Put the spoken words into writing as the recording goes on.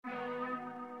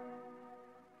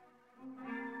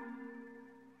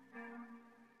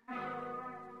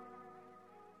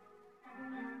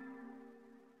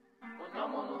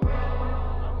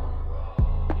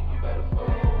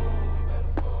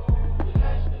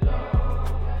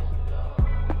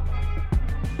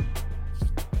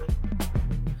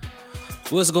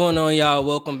What's going on, y'all?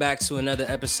 Welcome back to another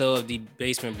episode of the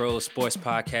Basement Bros Sports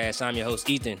Podcast. I'm your host,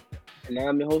 Ethan, And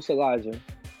I'm your host, Elijah.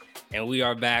 and we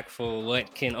are back for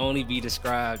what can only be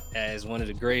described as one of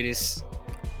the greatest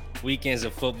weekends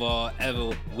of football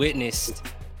ever witnessed.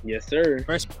 Yes, sir.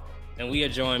 And we are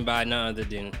joined by none other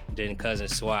than cousin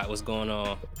Swat. What's going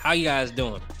on? How you guys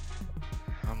doing?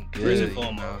 I'm First good. and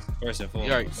foremost. First and You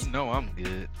foremost. I'm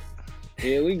good.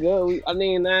 Yeah, we good.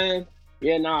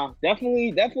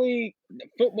 Definitely.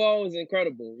 Football is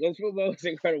incredible. Football is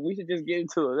incredible. We should just get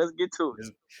into it. Let's get to it.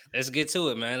 Let's get to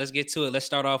it, man. Let's get to it. Let's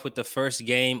start off with the first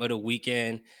game of the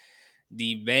weekend.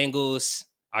 The Bengals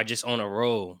are just on a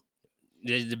roll.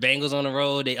 The Bengals on the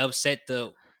road. They upset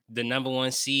the number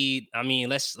one seed. I mean,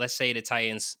 let's say the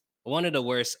Titans, one of the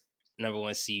worst number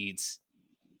one seeds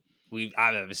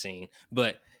I've ever seen.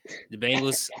 But the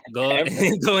Bengals go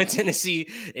go in Tennessee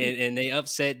and they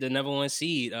upset the number one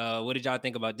seed. What did y'all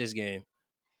think about this game?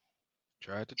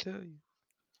 Tried to tell you.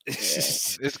 Yeah.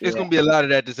 It's gonna be a lot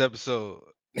of that this episode.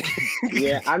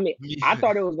 Yeah, I mean, I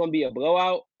thought it was gonna be a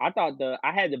blowout. I had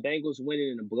the Bengals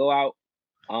winning in a blowout.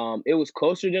 It was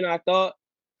closer than I thought,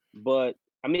 but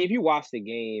I mean, if you watch the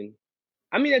game,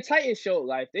 I mean, the Titans showed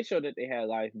life. They showed that they had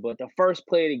life, but the first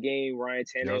play of the game, Ryan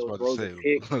Yeah, I was Tannehill about throws to a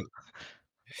say.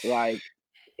 pick. Like,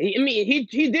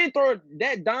 he did throw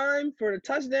that dime for the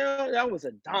touchdown. That was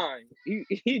a dime.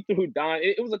 He threw a dime.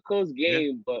 It was a close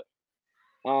game, but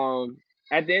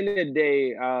at the end of the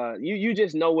day, you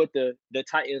just know what the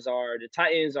Titans are. The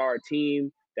Titans are a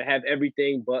team that have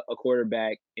everything but a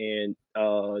quarterback, and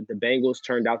the Bengals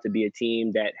turned out to be a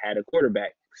team that had a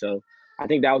quarterback. So I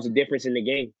think that was the difference in the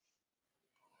game.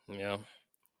 Yeah.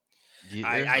 Yeah,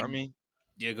 I mean,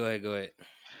 yeah, go ahead.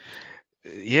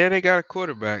 yeah, they got a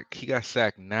quarterback. He got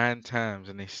sacked 9 times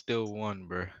and they still won,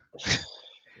 bro.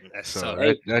 That's So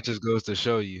so that just goes to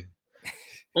show you.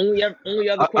 Only other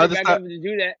Other quarterback side, ever to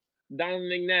do that, Donovan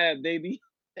McNabb, baby.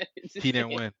 he didn't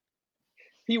win.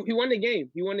 He won the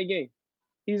game. He won the game.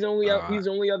 He's the only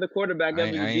other quarterback I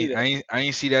ever to do that.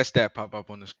 ain't see that stat pop up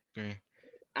on the screen.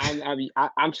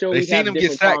 I'm sure They we seen have him get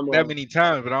different sacked that timelines. many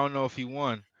times, but I don't know if he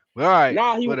won. But all right,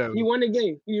 No, whatever. he won the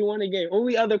game. He won the game.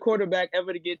 Only other quarterback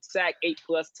ever to get sacked 8+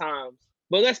 times.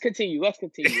 But let's continue. But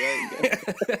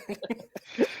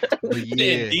Getting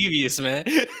yeah, devious, man.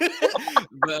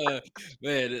 But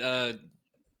man,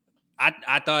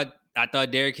 I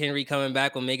thought Derrick Henry coming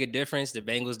back will make a difference. The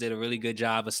Bengals did a really good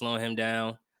job of slowing him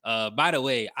down. By the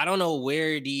way, I don't know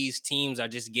where these teams are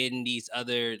just getting these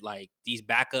other these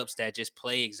backups that just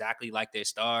play exactly like their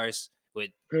stars.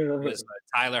 With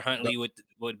Tyler Huntley with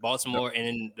Baltimore, and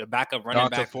then the backup running Donta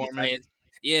back for the Foreman. Titans.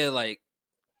 Yeah, like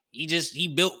he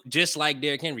built just like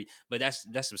Derrick Henry. But that's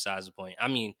besides the point. I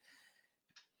mean,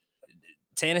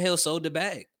 Tannehill sold the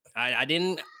bag. I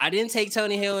didn't take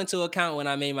Tony Hill into account when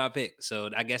I made my pick, so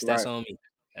I guess that's Right. on me.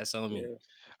 That's on me. Yeah.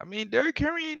 I mean, Derrick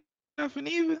Henry ain't nothing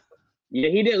either. Yeah,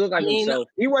 he didn't look I like mean, himself.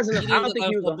 He wasn't. he I didn't don't look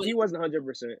think like, he wasn't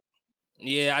 100%.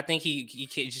 yeah, I think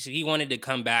he wanted to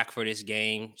come back for this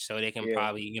game so they can Yeah.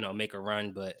 probably make a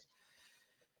run. But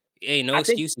hey, no I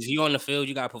think excuses. You on the field,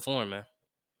 you got to perform, man.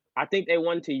 I think they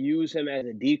wanted to use him as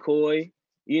a decoy.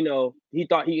 He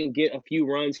thought he can get a few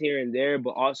runs here and there,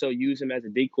 but also use him as a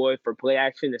decoy for play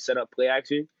action to set up play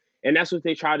action. And that's what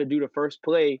they tried to do the first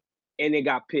play, and they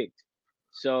got picked.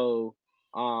 So,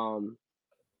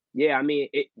 yeah, I mean,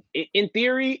 in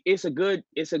theory, it's a good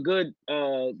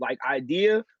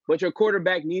idea, but your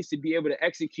quarterback needs to be able to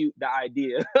execute the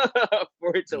idea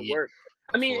for it to Yeah, work.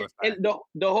 I mean, and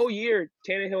the whole year,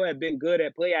 Tannehill had been good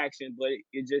at play action, but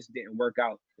it just didn't work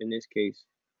out in this case.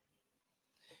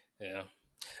 Yeah.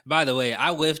 By the way,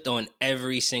 I whiffed on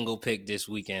every single pick this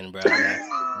weekend, bro.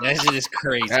 That's just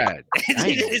crazy. God,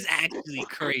 It is actually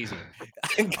crazy.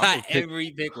 I got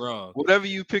every pick wrong. Whatever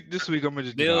you pick this week, I'm gonna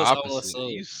just do the Bills opposite. almost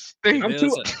sold. You stink.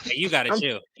 Hey, you gotta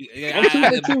chill. I'm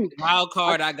 2 for 2. Wild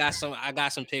card, I got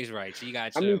some picks right. So you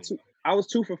gotta chill. I was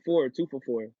 2 for 4. 2 for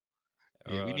 4.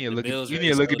 Yeah, we need The to look Bills at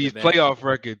really sold these the bag. playoff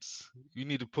records. You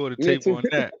need to pull the tape on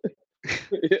that.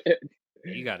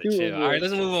 You gotta 2 for chill. 4. All right,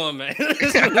 let's move on, man.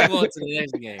 Let's move on to the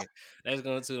next game.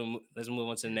 Let's move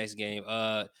on to the next game.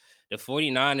 The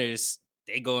 49ers,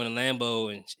 they go in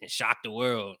Lambeau and shock the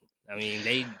world. I mean,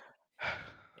 they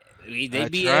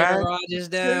beat Aaron Rodgers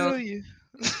down.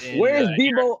 Where is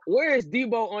Debo? Where is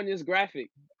Debo on this graphic?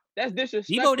 That's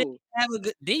disrespectful.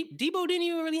 Debo didn't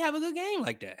even really have a good game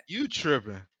like that. You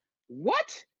tripping?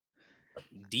 What?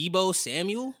 Debo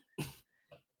Samuel?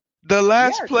 The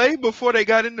last play before they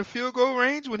got in the field goal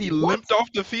range when he limped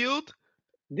off the field.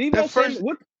 Debo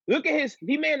Samuel. Look at his.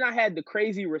 He may not have the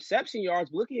crazy reception yards,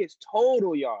 but look at his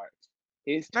total yards.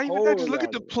 It's Not even that. Just totally look at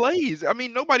out the of it. plays. I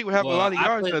mean, nobody would have a Well, lot of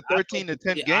yards in a 13 to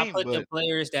 10 I game, put the but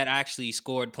players that actually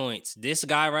scored points. This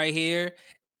guy right here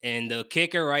and the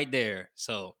kicker right there.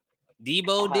 So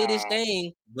Debo did his Ah,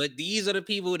 thing, but these are the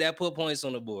people that put points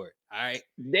on the board. All right,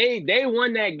 they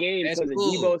won that game that's because of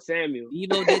cool. Debo Samuel.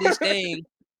 Debo did his thing,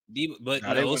 but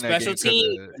nah, they no won that special game because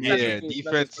teams of won that game. Special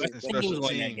defense teams, and Special special special teams won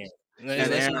teams. that game. teams Let's,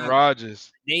 and let's Aaron not.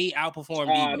 Rodgers. They outperformed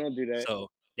Ah, Debo, don't do that.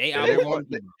 so they Yeah, they won. outperformed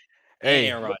Debo and Hey,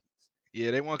 Aaron Rodgers.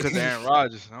 yeah, they won because of Aaron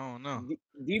Rodgers. I don't know.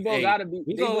 Debo Hey,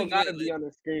 we Debo gotta be on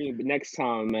the screen next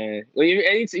time, man.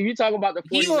 If you talk about the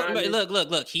he on, 49ers,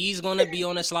 look. He's gonna be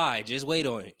on the slide. Just wait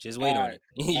on it. Just wait on it.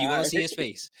 You're gonna see his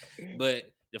face.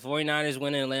 But the 49ers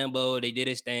went in Lambeau. They did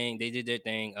his thing. They did their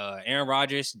thing. Aaron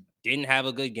Rodgers didn't have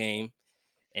a good game,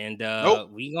 and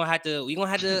Nope. we gonna have to.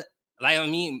 Like I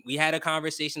mean, we had a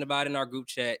conversation about it in our group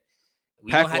chat.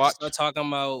 We Pack gonna have to watch. start talking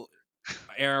about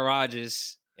Aaron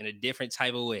Rodgers in a different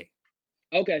type of way.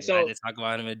 okay, We had so to talk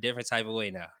about him in a different type of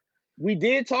way now. we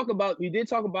did talk about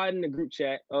it in the group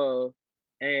chat.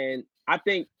 And I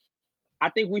think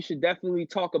we should definitely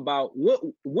talk about what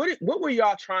were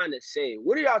y'all trying to say?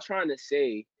 What are y'all trying to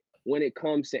say when it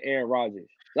comes to Aaron Rodgers?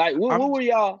 Like what were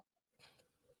y'all?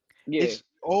 Yeah, It's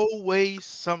always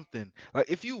something. Like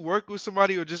if you work with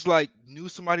somebody or just like knew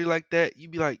somebody like that,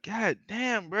 you'd be like, God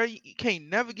damn, bro, you can't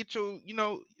never get your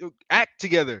act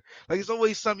together. Like it's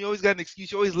always something. You always got an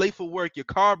excuse. You're always late for work. Your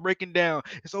car breaking down.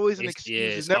 It's always an excuse.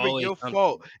 It's It's never always your something.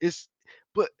 fault.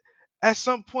 But at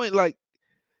some point, like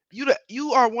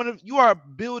you are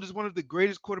billed as one of the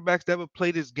greatest quarterbacks to ever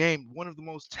play this game, one of the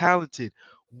most talented.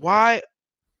 Why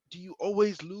do you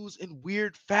always lose in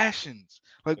weird fashions?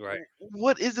 Like, Right.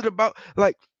 what is it about?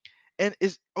 Like, and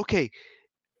it's okay.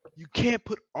 You can't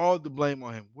put all the blame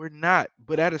on him. We're not.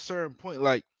 But at a certain point,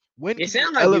 like, when it can you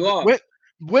sounds like you elevate?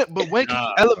 are. But when can you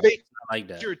Nah, elevate not like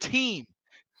that. your team?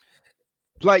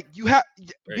 Like, you have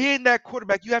Right. being that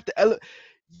quarterback, you have to elevate.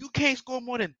 You can't score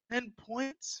more than 10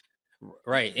 points.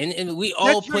 Right. And we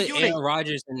all That's your put unit. Aaron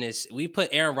Rodgers in this. We put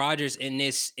Aaron Rodgers in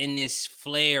this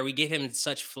flair. We give him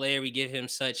such flair. We give him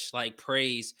such like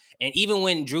praise. And even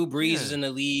when Drew Brees is Yeah. in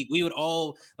the league, we would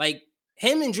all like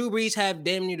him and Drew Brees have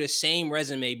damn near the same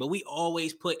resume, but we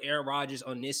always put Aaron Rodgers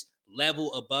on this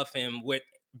level above him with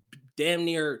damn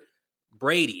near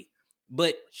Brady.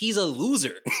 But he's a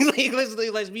loser. Like,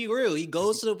 let's be real. He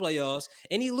goes to the playoffs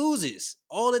and he loses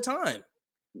all the time.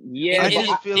 Yeah, I And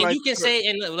just feel like you can say,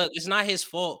 and look, it's not his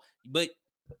fault, but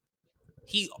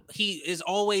he is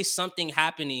always something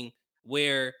happening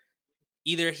where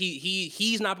either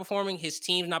he's not performing, his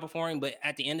team's not performing, but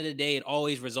at the end of the day, it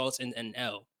always results in an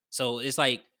L. So it's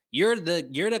like you're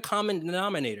the common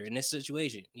denominator in this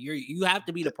situation. You have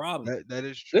to be the problem. that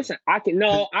is true. listen, I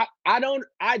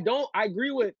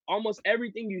agree with almost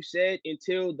everything you said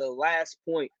until the last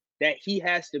point that he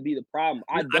has to be the problem.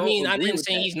 I didn't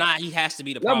say he's not. He has to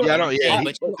be the No, problem. but- Yeah, I don't. Yeah,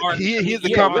 but you are. he is the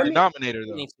yeah, common let me- denominator,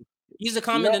 though. He's the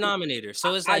common No, denominator.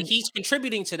 So it's like he's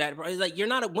contributing to that. It's like you're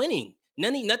not winning.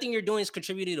 Nothing you're doing is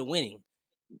contributing to winning.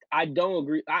 I don't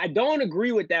agree. I don't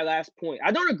agree with that last point.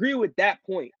 I don't agree with that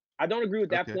point.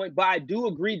 But I do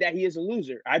agree that he is a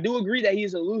loser. I do agree that he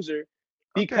is a loser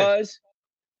because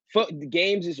the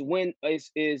games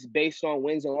is based on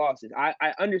wins and losses.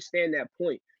 I understand that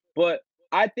point, but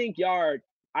I think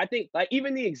like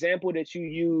even the example that you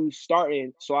use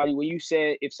starting Swati, when you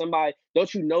said if somebody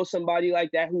don't you know somebody like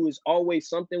that who is always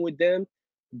something with them,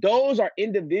 those are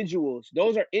individuals.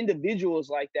 Those are individuals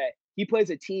like that. He plays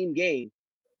a team game.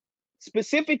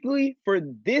 Specifically for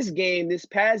this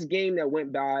past game that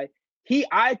went by,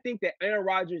 I think that Aaron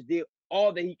Rodgers did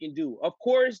all that he can do. Of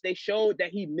course, they showed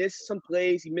that he missed some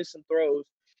plays, he missed some throws.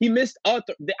 He missed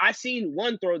I seen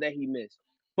one throw that he missed,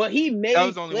 but he made That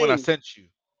was the only one I sent you.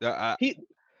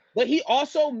 But he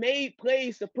also made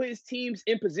plays to put his teams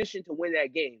in position to win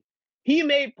that game. He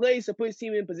made plays to put his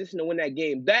team in position to win that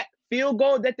game. That field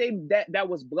goal that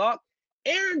was blocked,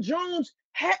 Aaron Jones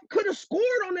could have scored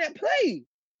on that play.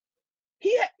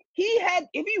 He had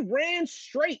if he ran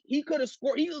straight, he could have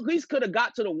scored. He at least could have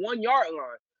got to the 1 yard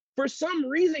line. For some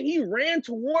reason, he ran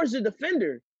towards the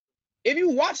defender. If you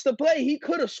watch the play, he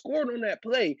could have scored on that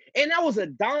play, and that was a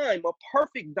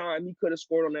perfect dime. He could have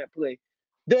scored on that play.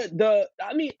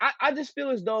 I just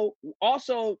feel as though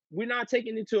also we're not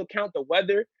taking into account the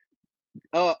weather.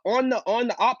 On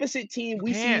the opposite team,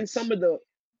 we seen some of the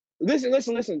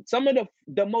listen. Some of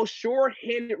the most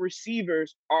sure-handed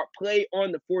receivers play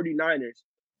on the 49ers.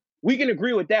 We can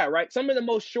agree with that, right? Some of the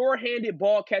most sure-handed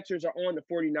ball catchers are on the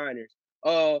 49ers.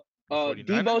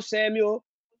 Debo Samuel,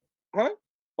 huh?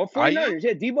 Or 49ers,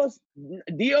 yeah.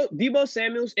 Debo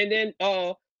Samuels, and then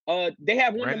They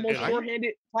have one of the Brandon most Ayuk?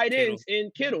 sure-handed tight Kittle. ends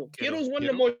in Kittle. Kittle. Kittle's one of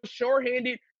the Kittle? most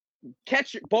sure-handed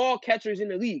ball catchers in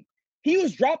the league. He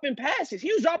was dropping passes.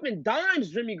 He was dropping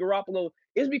dimes, Jimmy Garoppolo.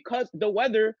 It's because the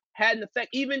weather had an effect.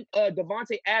 Even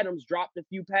Devontae Adams dropped a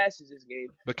few passes this game.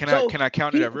 But can So I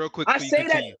counter he, that real quick I before you say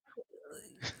that. continue?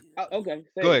 Okay,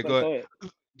 say Go it, ahead. go ahead.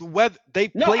 The weather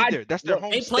they No, play I there. That's their look.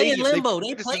 home They play in stadium. limbo. They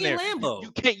practice play in in there. limbo.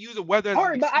 You can't use the weather as All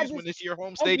an right, but I excuse when just it's your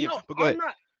home stadium. no, But go I'm ahead.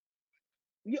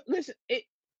 not. Listen, it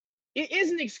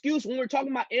is an excuse when we're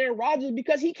talking about Aaron Rodgers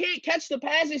because he can't catch the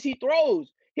passes he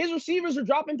throws. His receivers are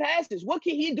dropping passes. What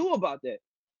can he do about that?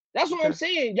 That's what I'm Okay.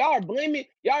 saying. Y'all are blaming.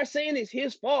 Y'all are saying it's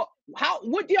his fault.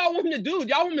 What do y'all want him to do?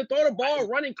 Y'all want him to throw the ball,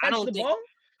 run and I catch don't the think ball?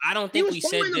 I don't He think was we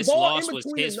throwing said the this ball in loss was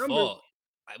between the his numbers. fault.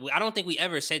 I don't think we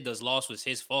ever said this loss was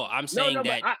his fault. I'm No, saying but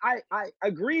that I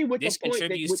agree with this the point that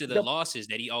contributes with to the losses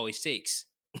that he always takes.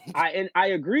 I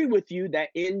agree with you that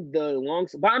in the long,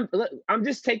 but I'm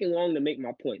just taking long to make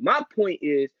my point. My point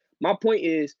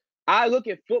is I look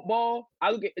at football.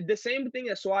 I look at the same thing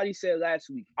that Swati said last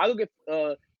week. I look at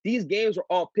these games are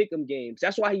all pick'em games.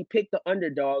 That's why he picked the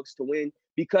underdogs to win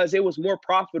because it was more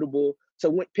profitable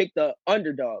to pick the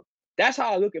underdog. That's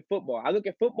how I look at football. I look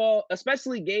at football,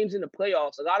 especially games in the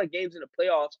playoffs. A lot of games in the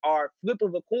playoffs are flip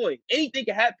of a coin. Anything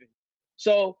can happen.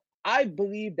 So I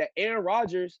believe that Aaron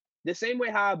Rodgers, the same way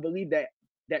how I believe that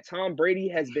Tom Brady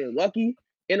has been lucky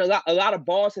and a lot of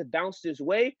balls have bounced his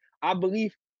way. I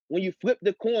believe when you flip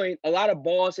the coin, a lot of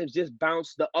balls have just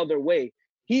bounced the other way.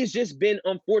 He's just been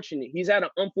unfortunate. He's had an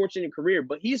unfortunate career,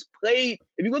 but he's played.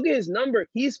 If you look at his number,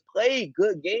 he's played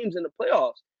good games in the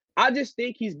playoffs. I just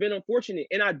think he's been unfortunate,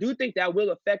 and I do think that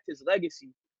will affect his legacy.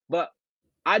 But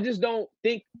I just don't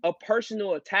think a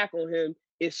personal attack on him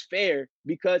is fair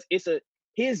because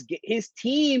his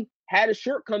team had a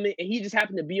shortcoming and he just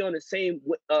happened to be on the same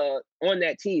on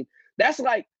that team. That's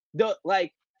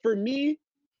for me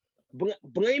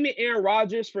blaming Aaron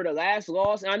Rodgers for the last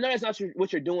loss. And I know that's not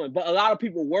what you're doing, but a lot of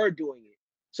people were doing it.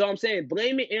 So I'm saying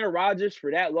blaming Aaron Rodgers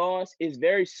for that loss is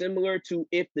very similar to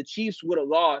if the Chiefs would have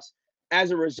lost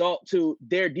as a result to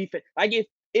their defense. Like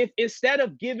if instead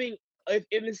of giving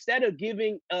Patrick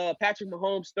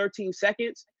Mahomes 13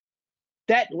 seconds,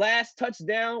 that last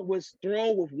touchdown was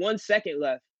thrown with 1 second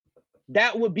left.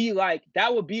 That would be like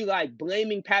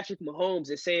blaming Patrick Mahomes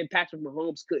and saying Patrick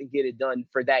Mahomes couldn't get it done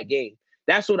for that game.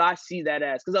 That's what I see that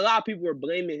as, because a lot of people were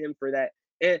blaming him for that.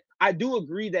 And I do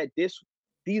agree that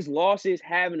these losses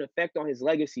have an effect on his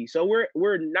legacy. So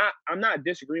I'm not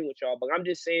disagreeing with y'all, but I'm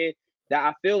just saying that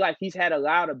I feel like he's had a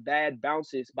lot of bad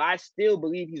bounces, but I still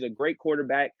believe he's a great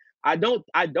quarterback. I don't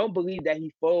believe that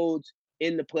he folds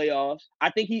in the playoffs.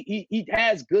 I think he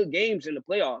has good games in the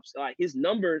playoffs. Like his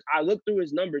numbers, I look through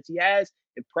his numbers. He has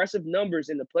impressive numbers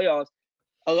in the playoffs.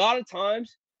 A lot of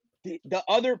times, the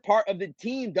other part of the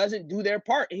team doesn't do their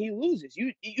part and he loses.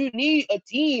 You need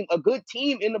a good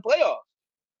team in the playoffs.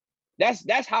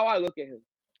 That's how I look at him.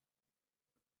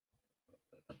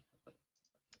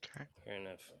 Okay. Fair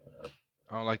enough.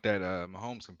 I don't like that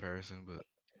Mahomes comparison, but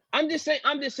I'm just saying.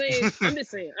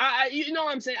 I you know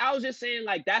what I'm saying. I was just saying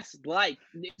like that's like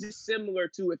it's just similar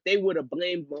to if they would have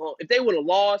blamed Mahomes, if they would have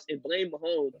lost and blamed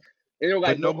Mahomes, and they were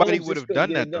like, but nobody Mahomes would just have couldn't done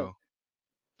get that it done. though,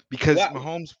 because What?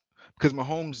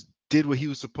 Mahomes did what he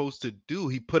was supposed to do.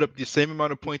 He put up the same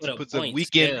amount of points he puts up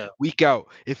week in, week out.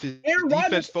 If his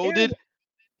defense folded,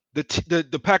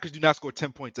 the Packers do not score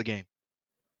 10 points a game.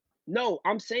 No,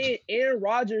 I'm saying Aaron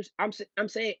Rodgers. I'm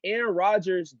saying Aaron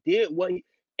Rodgers did what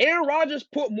Aaron Rodgers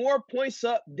put more points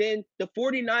up than the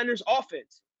 49ers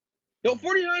offense. The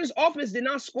 49ers offense did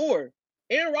not score.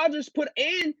 Aaron Rodgers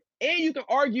and you can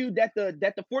argue that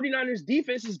the 49ers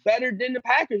defense is better than the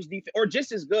Packers defense, or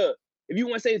just as good. If you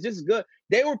want to say it's just as good.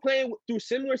 They were playing through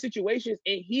similar situations,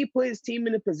 and he put his team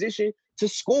in a position to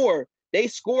score. They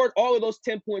scored all of those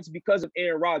 10 points because of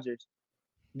Aaron Rodgers.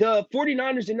 The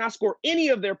 49ers did not score any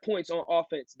of their points on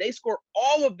offense. They scored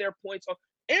all of their points on.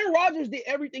 Aaron Rodgers did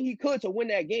everything he could to win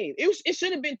that game. It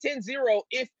should have been 10-0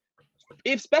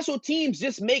 if special teams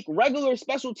just make regular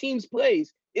special teams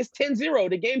plays. It's 10-0.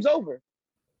 The game's over.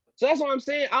 So that's what I'm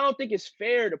saying. I don't think it's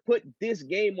fair to put this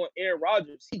game on Aaron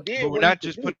Rodgers. He did. But we're not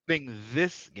just putting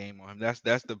this game on him. That's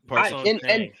the part.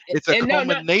 It's a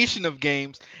culmination of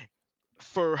games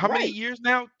for how many years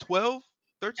now? 12?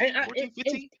 13, 14,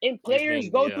 15? And players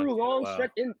go through long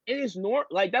stretch. And it is normal.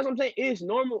 Like, that's what I'm saying. It is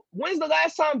normal. When's the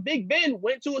last time Big Ben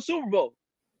went to a Super Bowl?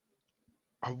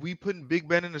 Are we putting Big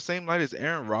Ben in the same light as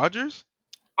Aaron Rodgers?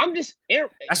 I'm just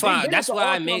that's why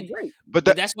I made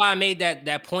that's why I made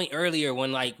that point earlier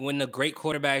when the great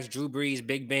quarterbacks, Drew Brees,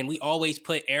 Big Ben, we always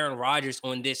put Aaron Rodgers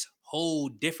on this whole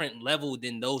different level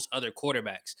than those other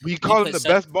quarterbacks. We call him the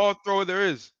best ball thrower there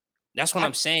is. That's what I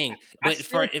I'm saying. I But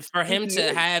still for think him he to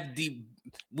is. have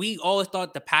we always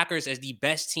thought the Packers as the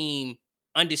best team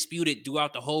undisputed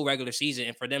throughout the whole regular season,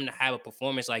 and for them to have a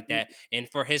performance like that, and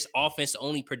for his offense to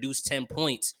only produce 10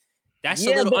 points, that's a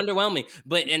Yeah, little but underwhelming.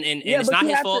 But and yeah, it's but not you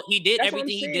his have to. fault. He did That's what I'm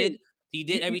everything he did. saying. He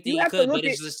did everything You he have to could, look but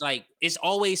at. it's just like it's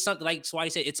always something. Like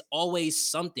Swati said, it's always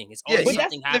something. It's Yeah, always But he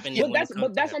that's something if happening when it comes but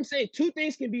to that's him. what I'm saying. Two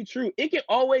things can be true. It can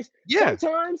always yeah.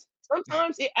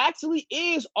 sometimes it actually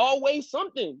is always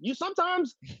something.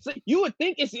 So you would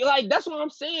think it's like that's what I'm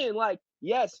saying. Like,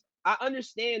 yes, I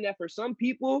understand that for some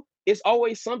people it's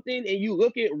always something, and you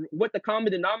look at what the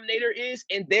common denominator is,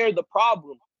 and they're the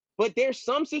problem. But there's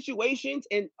some situations,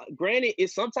 and granted,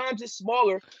 sometimes it's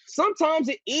smaller. Sometimes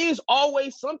it is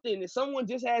always something, and someone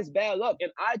just has bad luck.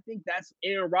 And I think that's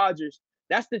Aaron Rodgers.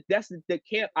 That's the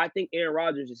camp I think Aaron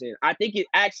Rodgers is in. I think it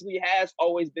actually has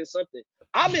always been something.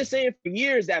 I've been saying for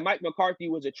years that Mike McCarthy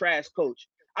was a trash coach.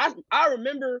 I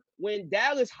remember when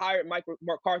Dallas hired Mike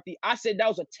McCarthy, I said that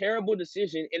was a terrible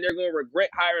decision and they're going to regret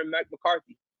hiring Mike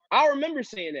McCarthy. I remember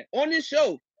saying that on this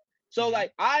show. So Mhm.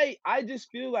 like I just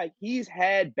feel like he's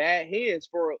had bad hands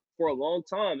for a long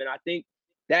time, and I think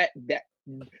that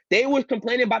they were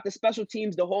complaining about the special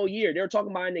teams the whole year. They were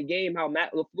talking about in the game how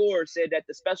Matt LaFleur said that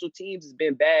the special teams has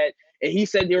been bad, and he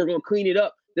said they were going to clean it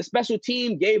up. The special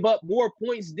team gave up more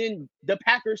points than the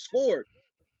Packers scored.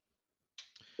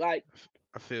 Like,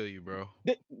 I feel you, bro.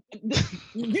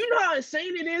 you know how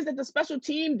insane it is that the special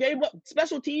teams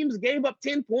gave up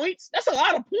 10 points? That's a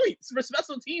lot of points for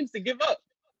special teams to give up.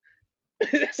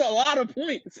 That's a lot of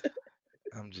points.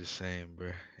 I'm just saying,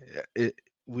 bro.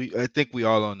 I think we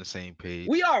all on the same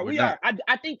We page. are, We're we not. are.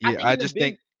 I think Yeah, in I the just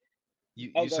think big.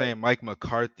 Oh, you go ahead. saying Mike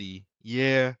McCarthy.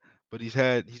 Yeah, but he's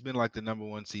been like the number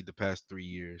one seed the past 3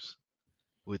 years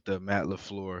with Matt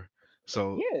LaFleur.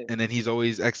 So Yeah, and then he's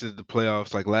always exited the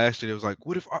playoffs. Like last year, it was like,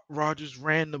 what if Rodgers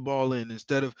ran the ball in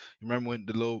instead of? You remember when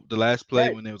the last play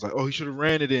right. when it was like, oh, he should have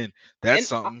ran it in. That's And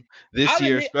something. This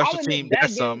year, I'll special admit team. that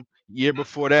That's game. something. Year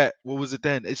before that, what was it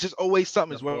then? It's just always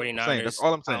something. The Is what I'm saying. That's 49ers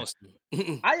all I'm saying. ousted.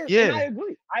 Yeah, I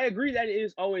agree. I agree that it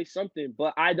is always something,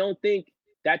 but I don't think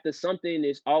that the something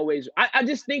is always. I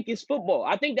just think it's football.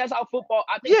 I think that's how football.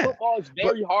 I think yeah, football is but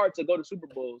very hard to go to Super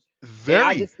Bowls, and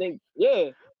I very. just think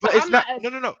So But it's I'm not not. as. No,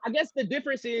 no, no. I guess the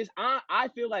difference is I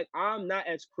feel like I'm not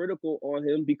as critical on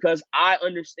him because I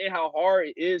understand how hard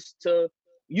it is to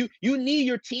you need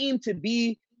your team to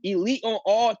be elite on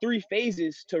all three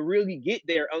phases to really get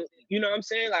there. You know what I'm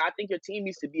saying? Like I think your team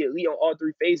needs to be elite on all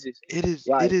three phases. It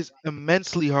Like is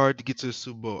immensely hard to get to the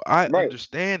Super Bowl. I right,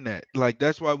 understand that. Like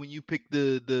that's why when you pick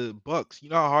the Bucks, you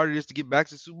know how hard it is to get back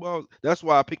to the Super Bowl. That's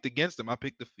why I picked against them. I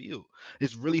picked the field.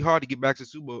 It's really hard to get back to the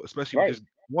Super Bowl, especially with right, just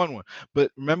one.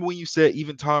 But remember when you said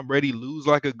even Tom Brady lose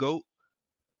like a goat?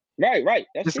 right.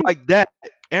 That's It's true. like that.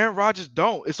 Aaron Rodgers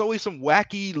don't. It's always some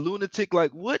wacky lunatic.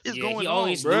 Like what is Yeah, he going on,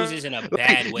 always bro? loses in a Like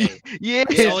bad way. yeah,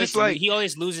 He's it's Yeah, just always like he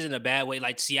always loses in a bad way.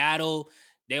 Like Seattle,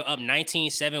 they're up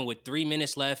 19-7 with 3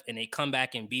 minutes left and they come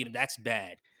back and beat them. That's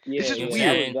bad. it's yeah, just You know what I'm yeah.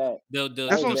 That weird. was saying? bad. The That the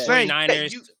That's was what the I'm bad. saying. Yeah,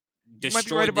 49ers you might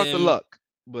be right destroyed about the them. luck,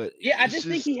 but Yeah, I it's just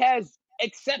think just he has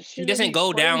He doesn't exceptionally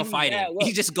go down crazy fighting. bad luck.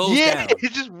 He just goes yeah, down.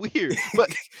 it's just weird.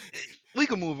 But we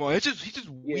can move on. He's just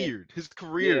Yeah, weird. His yeah,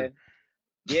 career.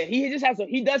 yeah. He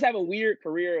does have a weird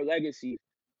career legacy.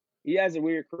 He has a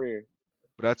weird career.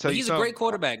 But I tell But you he's a great something.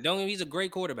 quarterback. Don't he's a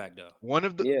great quarterback though. One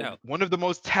of the No Yeah, doubt. one of the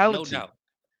most No talented. doubt.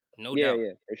 No yeah, doubt.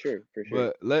 yeah. For sure, for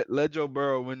sure. But let Joe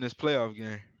Burrow win this playoff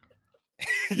game.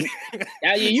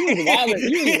 Yeah, you was wilding.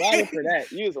 You was wilding for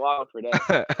that. You was wilding for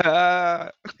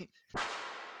that.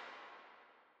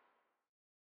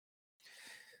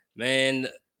 Man,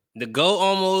 the GOAT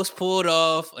almost pulled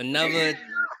off another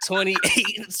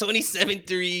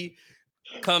 27-3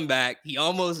 comeback. He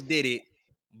almost did it.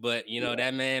 But you know,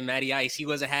 that man, Matty Ice, he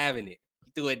wasn't having it.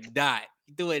 He threw a dot.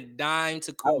 He threw a dime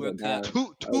to I was Cooper a Cup dime.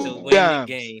 two I was a to two dime. win the dimes.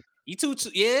 game. He two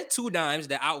dimes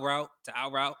to outroute.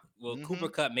 Well, Cooper Hmm.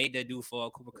 Cup made that do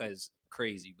fall. Cooper Cup is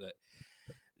crazy, but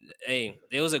hey,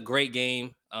 it was a great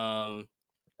game. The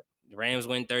Rams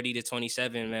win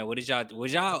 30-27. Man, what did y'all?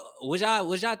 Was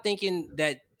y'all thinking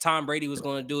that Tom Brady was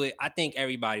going to do it? I think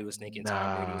everybody was thinking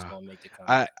Tom Brady was Nah, going to make the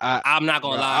comeback. I I'm not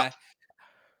gonna bro, lie.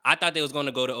 I thought they was going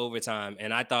to go to overtime,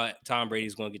 and I thought Tom Brady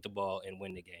was going to get the ball and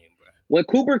win the game, bro. When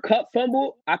Cooper Cup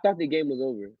fumbled, I thought the game was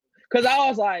over. Cause I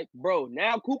was like, bro,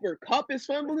 now Cooper Cup is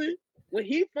fumbling. When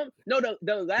he no, the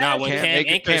Nah, last when time Cam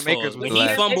Akers Cam Akers fumbled, was when the he last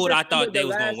Cam one. fumbled, Akers I thought fumbled they the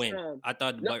was going to last win. time. I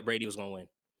thought No, Brady was going to win.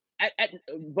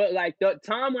 but like the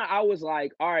time when I was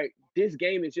like, all right, this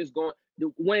game is just going.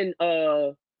 When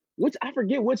which I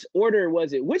forget which order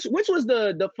was it? Which was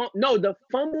the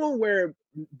fumble where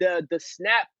the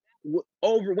snap went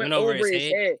Went over over his his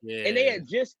head. head, and they Yeah. had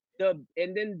just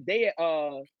they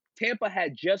Tampa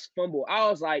had just fumbled. I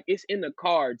was like, it's in the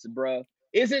cards, bro.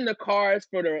 It's in the cards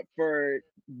for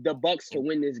the Bucks to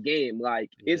win this game. Like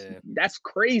that's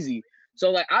crazy.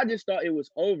 So like I just thought it was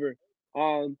over.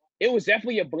 It was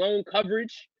definitely a blown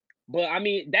coverage, but I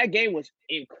mean that game was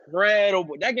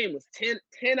incredible. That game was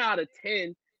 10 out of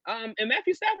 10. And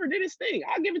Matthew Stafford did his thing.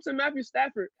 I'll give it to Matthew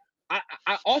Stafford.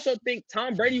 I also think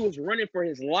Tom Brady was running for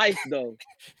his life though.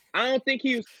 I don't think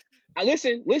he was.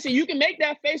 Listen. You can make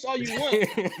that face all you want.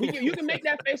 You can make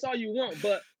that face all you want,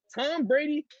 but Tom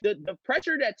Brady, the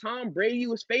pressure that Tom Brady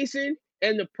was facing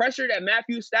and the pressure that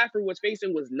Matthew Stafford was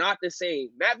facing was not the same.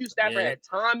 Matthew Stafford had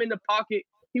time in the pocket.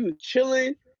 He was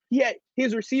chilling.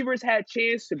 His receivers had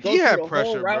chance to go through the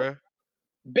whole route. Bro.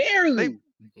 Barely.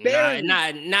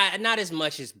 Not as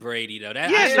much as Brady though.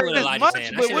 Not as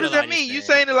much. But what does that mean? You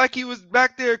saying it like he was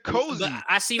back there cozy? But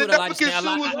I see what Elijah's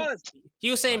saying. He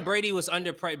was saying Brady was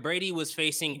Brady was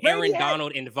facing Aaron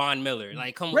Donald and Von Miller.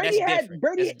 Like, come on, that's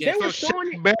different. They were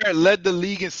showing Barrett led the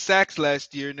league in sacks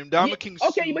last year, and them Dominican.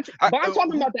 Okay, but I'm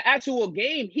talking about the actual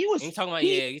game. You're talking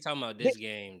about this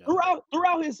game. Though.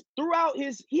 Throughout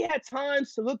his, he had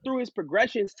times to look through his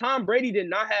progressions. Tom Brady did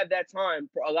not have that time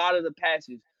for a lot of the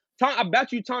passes. I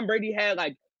bet you Tom Brady had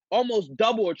like almost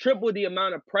double or triple the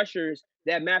amount of pressures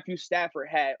that Matthew Stafford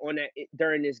had on that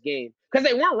during this game because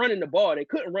they weren't running the ball. They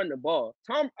couldn't run the ball.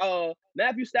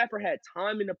 Matthew Stafford had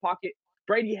time in the pocket.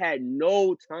 Brady had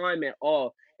no time at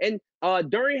all. And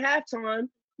during halftime,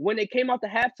 when they came out the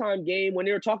halftime game, when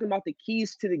they were talking about the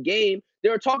keys to the game, they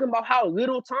were talking about how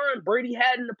little time Brady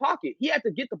had in the pocket. He had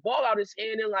to get the ball out of his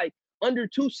hand in like under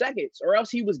 2 seconds, or else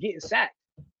he was getting sacked.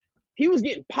 He was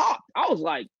getting popped. I was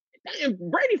like, damn,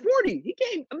 Brady 40. He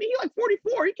like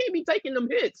 44. He can't be taking them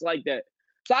hits like that.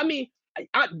 So I mean,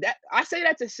 I say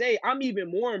that to say I'm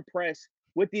even more impressed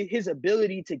with his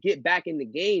ability to get back in the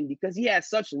game because he has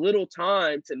such little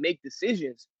time to make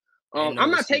decisions. I'm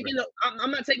not taking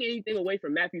anything away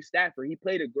from Matthew Stafford. He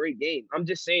played a great game. I'm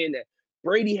just saying that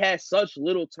Brady has such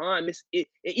little time. It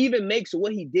even makes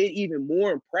what he did even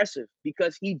more impressive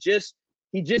because he just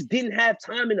didn't have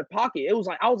time in the pocket. I was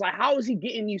like, how is he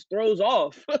getting these throws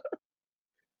off?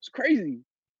 It's crazy.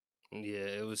 Yeah,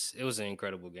 it was an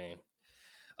incredible game.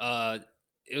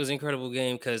 It was an incredible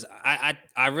game because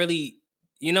I really,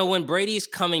 when Brady's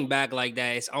coming back like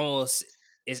that, it's almost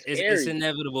it's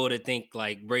inevitable to think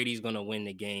like Brady's gonna win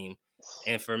the game,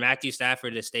 and for Matthew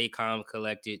Stafford to stay calm,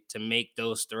 collected, to make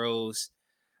those throws.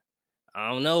 I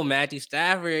don't know, Matthew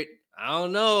Stafford. I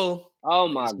don't know. Oh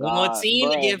my God! One more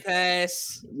team to get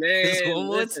past. Man, there's one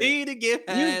more team to get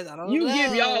past. I don't know. You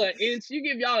give y'all an inch.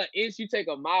 You take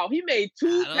a mile. He made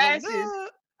 2 passes.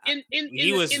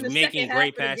 He was making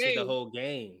great passes the whole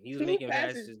game. He was making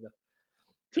passes.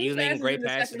 He was making great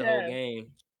passes the whole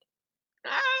game.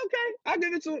 Okay, I'll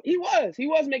give it to him. He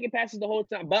was making passes the whole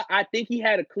time, but I think he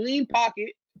had a clean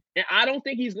pocket, and I don't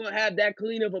think he's gonna have that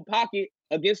clean of a pocket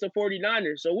against the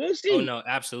 49ers. So we'll see. Oh no,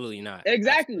 absolutely not.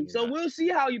 Exactly. Absolutely so not. We'll see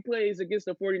how he plays against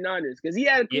the 49ers because he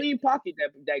had a clean pocket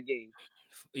that game.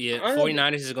 Yeah,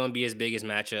 49ers is gonna be his biggest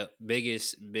matchup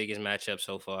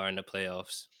so far in the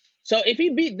playoffs. So if he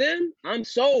beat them, I'm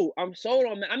sold. I'm sold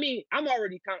on that. I mean, I'm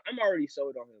already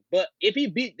sold on him. But if he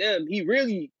beat them, he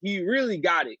really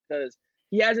got it because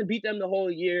he hasn't beat them the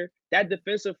whole year. That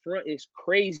defensive front is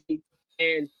crazy,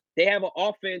 and they have an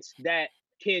offense that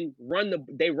can run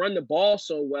the ball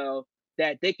so well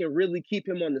that they can really keep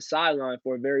him on the sideline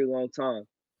for a very long time.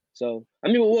 So I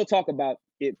mean, we'll talk about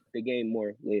the game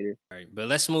more later. All right, but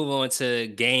let's move on to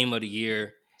game of the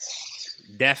year.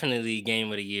 Definitely game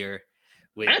of the year.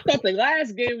 I thought the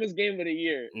last game was game of the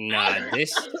year. Nah,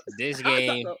 this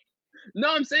game.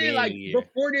 No, I'm saying like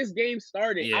before this game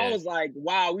started, I was like,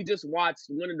 wow, we just watched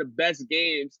one of the best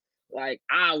games like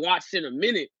I watched in a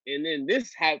minute, and then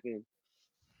this happened.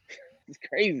 It's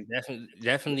crazy.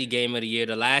 Definitely game of the year.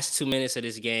 The last 2 minutes of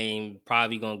this game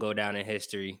probably gonna go down in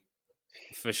history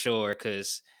for sure.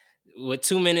 Because with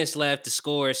 2 minutes left, the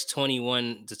score is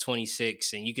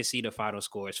 21-26, and you can see the final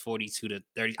score is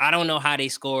 42-30. I don't know how they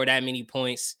score that many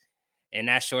points in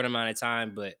that short amount of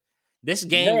time, but this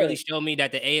game really showed me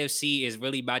that the AFC is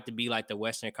really about to be like the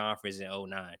Western Conference in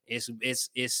 2009.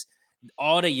 It's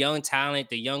all the young talent,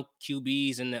 the young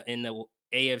QBs in the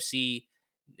AFC.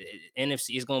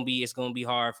 NFC is gonna be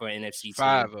hard for an NFC team.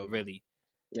 5 of them. Really.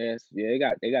 Yes, yeah,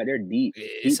 they got their deep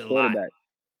It's a quarterback.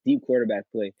 deep quarterback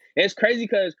play. And it's crazy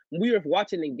because we were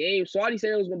watching the game. Saudi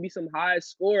said it was gonna be some high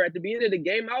score at the beginning of the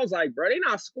game. I was like, bro, they're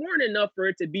not scoring enough for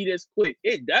it to be this quick.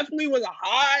 It definitely was a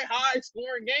high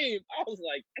scoring game. I was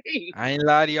like, hey, I ain't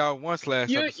lied to y'all once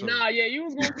last episode. yeah, you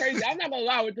was going crazy. I'm not gonna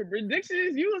lie with the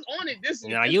predictions. You was on it.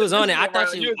 Nah, you was on it. I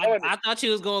thought you was on it. I thought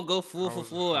you was gonna go full for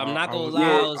full. I'm not gonna was, lie.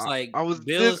 yeah. I was like,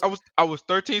 Bills. I was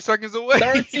 13 seconds away.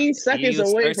 13 seconds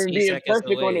was away 13 from being seconds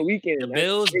perfect on the away. weekend. The That's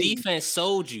Bills crazy. defense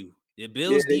sold you. The Yeah,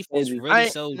 Bills they sold defense you. really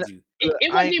sold you. It I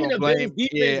wasn't ain't even gonna the blame. Bills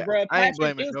defense, bro. I ain't Patrick,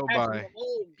 blaming it was nobody. Patrick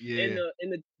Mahomes Yeah. in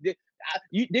the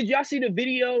did y'all see the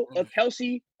video of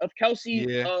Kelsey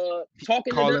Yeah.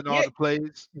 talking to Calling them? all Yeah, the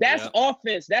plays. that's Yep.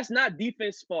 offense. That's not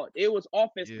defense fault. It was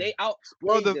offense. Yeah. They Well,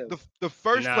 outplayed them. the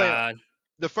first play Nah,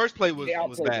 was They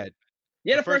outplayed them. bad.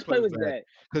 Yeah, The the first play was bad bad.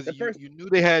 because The first you knew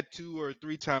they had 2 or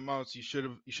 3 timeouts. You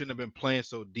shouldn't have been playing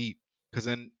so deep because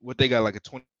then what they got like a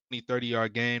 20,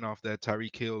 30-yard gain off that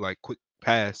Tyreek Hill like quick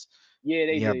pass. yeah,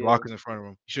 they And you have did. Yeah. blockers in front of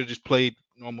him. You should have just played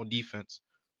normal defense.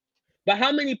 But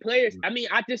how many players? I mean,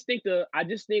 I just think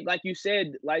like you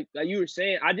said, like you were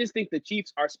saying, I just think the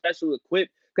Chiefs are special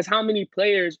equipped because how many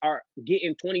players are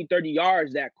getting 20, 30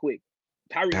 yards that quick?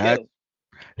 Tyreek That Hill.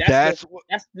 that's what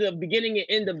That's the beginning and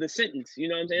end of the sentence. You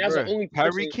know what I'm saying? That's the bruh, only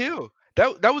person. Tyreek Hill.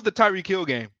 That was the Tyreek Hill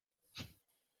game.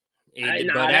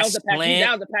 bro, that was a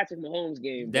Patrick Mahomes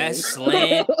game, bro. That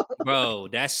slant, bro.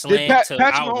 That Did slant to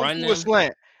Patrick Mahomes outrun do a them.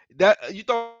 slant? That you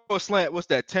thought a slant? What's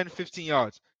that? 10, 15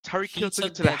 yards. Tyreek Hill took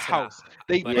it to the house.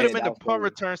 They but put him Yeah, in that the was punt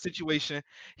crazy. return situation.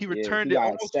 He Yeah, returned he it, got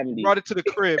almost 70. brought it to the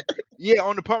crib. Yeah,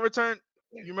 on the punt return.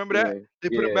 You remember that? Yeah, They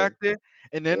put him yeah, back there,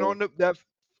 and then yeah, on that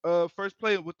first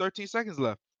play with 13 seconds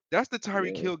left. That's the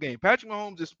Tyreek yeah. Hill game. Patrick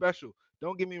Mahomes is special.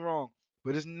 Don't get me wrong,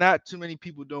 but it's not too many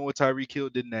people doing what Tyreek Hill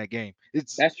did in that game.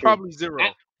 It's That's true. probably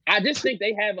zero. I just think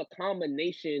they have a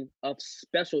combination of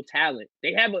special talent.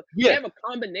 They have a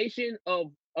combination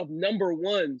of number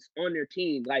ones on their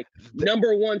team, like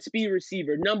number one speed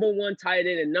receiver, number one tight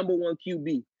end, and number one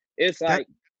QB. It's like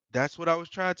that's what I was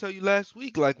trying to tell you last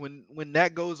week. Like when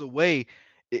that goes away,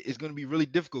 it's going to be really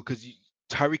difficult because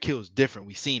Tyreek Hill is different.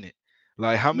 We've seen it.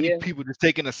 Like how many people just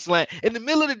taking a slant in the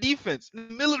middle of the defense, in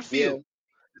the middle of the field,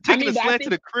 taking a slant to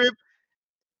the crib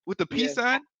with the peace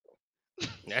sign.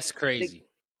 That's crazy.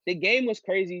 The game was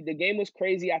crazy.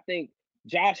 I think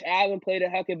Josh Allen played a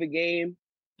heck of a game.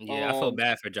 Yeah, I feel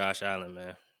bad for Josh Allen,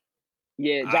 man.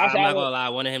 Yeah, Josh I'm Allen. not gonna lie. I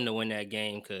wanted him to win that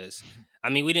game because, I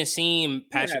mean, we didn't see him.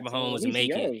 Patrick Mahomes make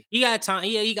it. He got time.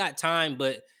 Yeah, he got time,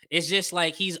 but it's just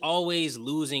like he's always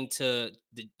losing to.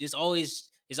 It's always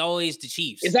the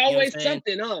Chiefs. It's always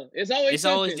something, huh? It's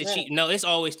always the Chiefs. No, it's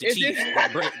always the Chiefs.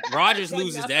 Rodgers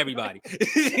loses to everybody.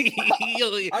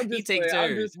 he takes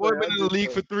turns. Boy, been in the league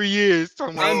for 3 years.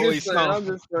 I'm just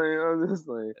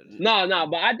saying. No,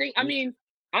 but I think.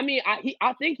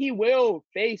 I think he will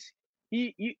face.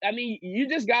 You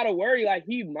just gotta worry. Like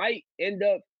he might end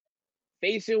up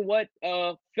facing what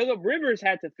Philip Rivers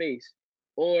had to face,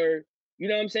 or you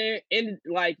know what I'm saying. And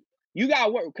like you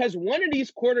got work because one of these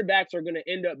quarterbacks are gonna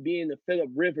end up being the Philip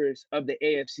Rivers of the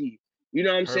AFC. You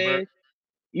know what I'm saying?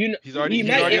 He's already on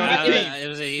the team. I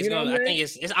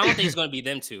don't think it's gonna be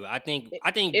them two. I think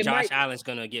Josh Allen's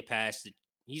gonna get past it.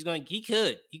 He can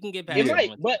get past it.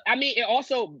 Might, but I mean, it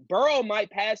also Burrow might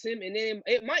pass him, and then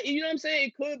it might. You know what I'm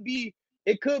saying?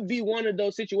 It could be one of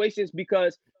those situations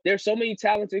because there's so many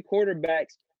talented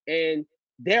quarterbacks, and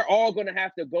they're all gonna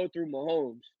have to go through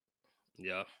Mahomes.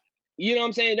 Yeah. You know what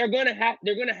I'm saying? They're gonna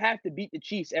have to beat the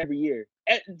Chiefs every year.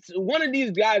 One of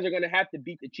these guys are gonna have to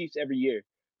beat the Chiefs every year.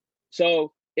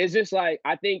 So it's just like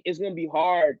I think it's gonna be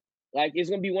hard. Like it's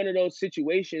gonna be one of those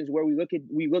situations where we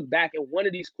look back and one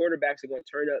of these quarterbacks are gonna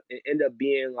turn up and end up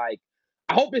being like.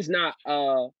 I hope it's not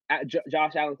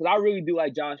Josh Allen because I really do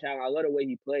like Josh Allen. I love the way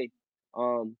he played.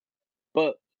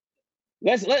 But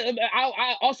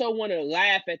I also want to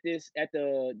laugh at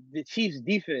the Chiefs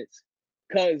defense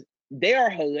because they are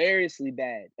hilariously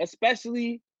bad,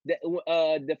 especially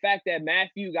the fact that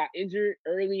Matthew got injured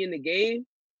early in the game.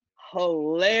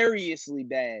 Hilariously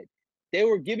bad. They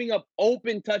were giving up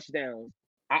open touchdowns.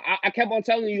 I kept on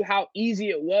telling you how easy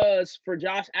it was for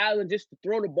Josh Allen just to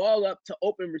throw the ball up to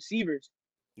open receivers.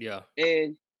 Yeah.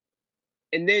 And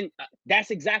then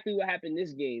that's exactly what happened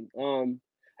this game.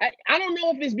 I don't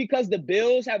know if it's because the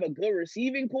Bills have a good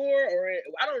receiving core or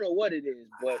I don't know what it is,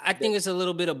 but I think it's a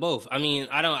little bit of both. I mean,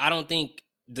 I don't think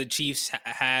the Chiefs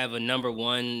have a number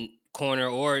one corner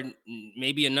or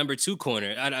maybe a number two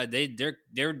corner.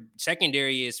 Their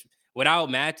secondary is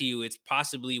without Matthew. It's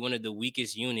possibly one of the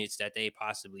weakest units that they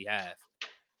possibly have.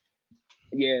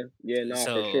 Yeah, no,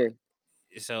 for sure.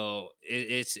 So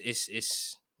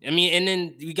it's I mean, and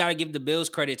then we gotta give the Bills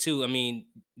credit too. I mean,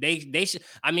 they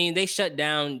shut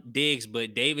down Diggs,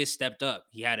 but Davis stepped up.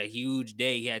 He had a huge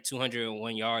day. He had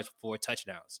 201 yards, 4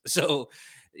 touchdowns. So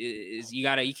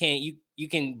you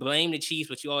can blame the Chiefs,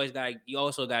 but you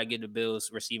also gotta give the Bills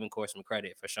receiving corps some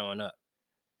credit for showing up.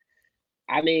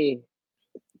 I mean,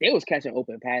 they was catching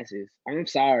open passes. I'm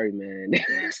sorry, man.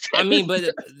 I mean,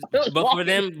 but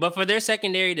walking. for their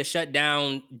secondary to shut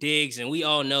down Diggs, and we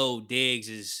all know Diggs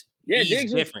is Yeah,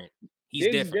 he's different. He's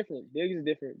Diggs is different. different. Diggs is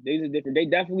different. Diggs is different. They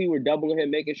definitely were doubling him,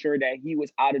 making sure that he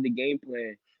was out of the game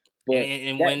plan. But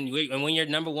And when your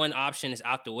number one option is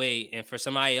out the way, and for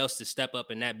somebody else to step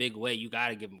up in that big way, you got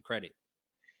to give him credit.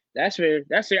 that's fair.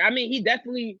 That's fair. I mean, he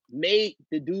definitely made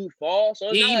the dude fall. So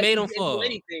it's Yeah, not he like made he him didn't fall. do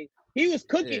anything. He was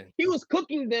cooking. Yeah. He was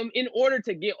cooking them in order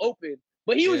to get open.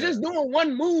 But he was Yeah. just doing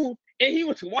one move, and he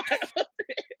was wide open.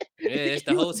 Yeah, it's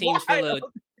the He whole was team's wide full of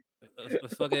open.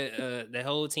 fucking the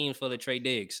whole team's full of Trey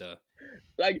Diggs. So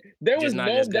Like there was just not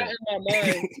no as doubt good. in my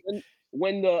mind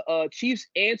when the Chiefs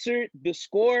answered the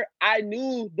score. I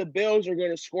knew the Bills were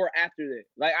going to score after that.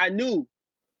 Like I knew,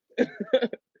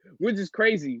 which is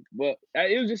crazy, but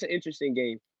it was just an interesting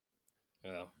game.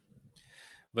 Yeah.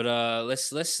 But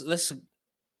let's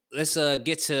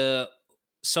get to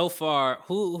so far.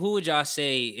 Who would y'all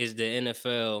say is the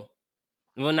NFL?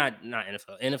 Well, not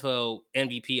NFL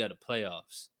MVP of the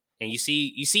playoffs. And you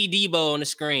see Debo on the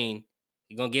screen.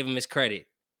 You're gonna give him his credit.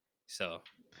 So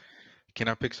Can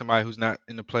I pick somebody who's not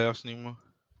in the playoffs anymore?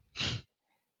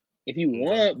 If you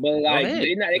want, but go like ahead.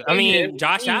 they not. They I can't be the mean,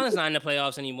 Josh MVP. Allen's not in the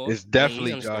playoffs anymore. It's I mean, he's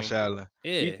definitely on the Josh screen. Allen.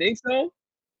 Yeah, You think so?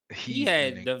 he He's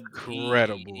been had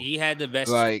incredible. he had the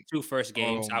best Like, two first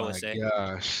games, oh I would my say.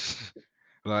 gosh.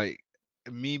 Like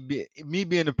me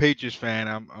being a Patriots fan,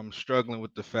 I'm struggling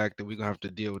with the fact that we're gonna have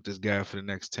to deal with this guy for the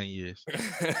next 10 years.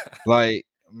 Like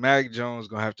Mac Jones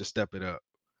gonna have to step it up.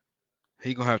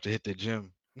 He gonna have to hit the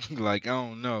gym. Like, I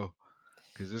don't know.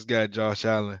 Cause this guy Josh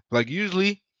Allen, like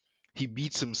usually he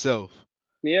beats himself.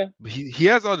 Yeah. But he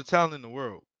has all the talent in the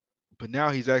world. But now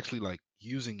he's actually like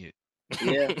using it.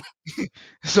 Yeah.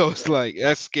 So it's like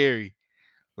that's scary.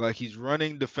 Like he's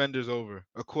running defenders over,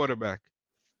 a quarterback.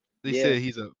 They Yeah.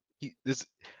 said this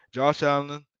Josh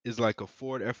Allen is like a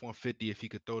Ford F-150 if he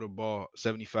could throw the ball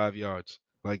 75 yards.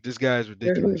 Like this guy is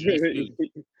ridiculous. He's huge.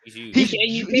 He's huge.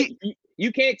 You He's can't.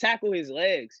 You can't tackle his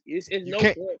legs. It's you no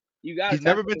can't. point. You got. He's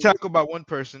never been tackled by one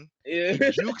person. Yeah.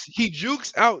 He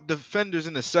jukes out defenders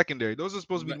in the secondary. Those are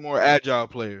supposed to be But- more agile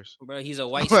players. Bro, he's a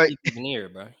white Like, Steve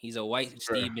McNair, bro. He's a white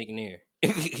Steve McNair.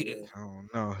 I don't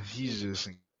know. He's just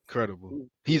incredible.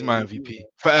 He's Yeah, my MVP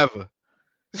forever.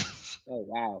 Oh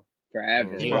wow,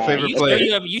 forever. He's my Wow. favorite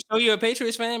player. You sure you're a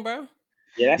Patriots fan, bro?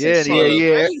 Yeah, that's Yeah, insane.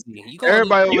 yeah. Crazy. You gonna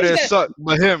Everybody You over there said- suck,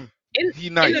 but him. In- He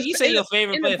nice. you say your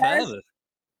favorite in the player past- forever.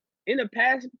 In the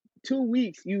past 2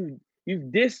 weeks, you've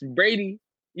dissed Brady.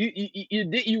 You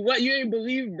ain't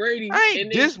believe Brady. I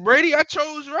ain't diss Brady. I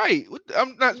chose right.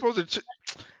 I'm not supposed to.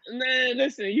 Man,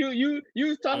 listen, you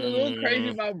was talking a little crazy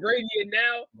about Brady, and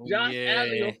now Josh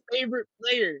Allen, your favorite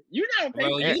player. You're not a Bro,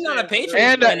 Patriots you not a fan, Patriots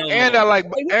And fan no and more.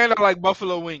 I like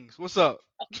Buffalo wings. What's up?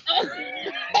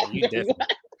 You different.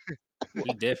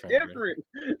 You different. Bro. Different.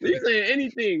 You saying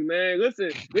anything, man.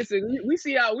 Listen. We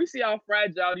see how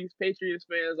fragile these Patriots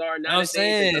fans are now. I'm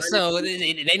saying so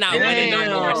they not winning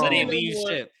no more, so they leave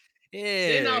ship.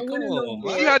 They're Yeah, not come winning no on, more.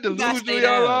 bro. See how You gotta stay delusional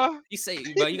y'all down. are? You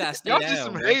say, bro, you gotta stay Y'all down. just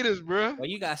some bro. haters, bro. Bro,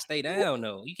 you gotta stay down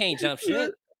though. You can't jump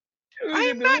ship. I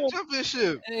am not jumping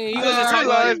ship. Hey, you I was just talking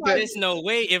realized like that. there's no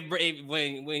way if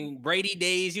when Brady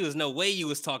days, you was no way you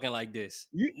was talking like this.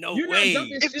 No you're way. not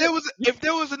jumping If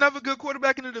there was another good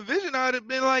quarterback in the division, I'd have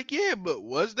been like, yeah, but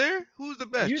was there? Who's the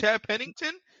best? Chad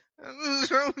Pennington?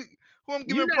 Who I'm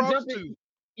giving props to?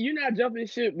 You're not jumping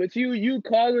ship, but you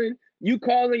calling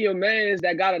your mans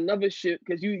that got another ship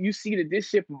because you see that this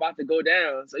ship about to go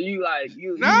down. So you like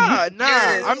you Nah.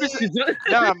 yeah. I'm just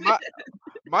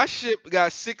my ship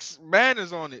got 6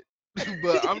 banners on it.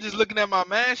 But I'm just looking at my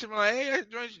man ship. I'm like, hey, that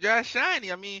joint's Josh Shiny.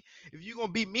 I mean, if you're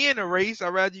gonna beat me in a race, I'd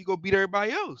rather you go beat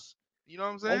everybody else. You know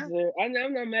what I'm saying? I'm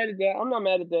not mad at that. I'm not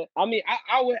mad at that. I mean,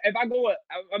 I would if I go.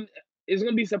 It's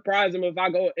gonna be surprising if I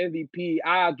go MVP.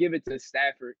 I'll give it to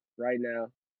Stafford right now,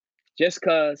 just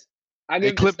cause I give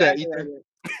it to clip that, Stafford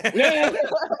right Ethan. now.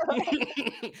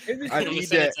 I You need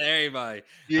send it that. to everybody.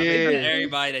 Yeah. I mean, to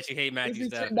everybody that you hate Matthew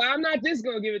Stafford. But I'm not just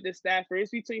gonna give it to Stafford.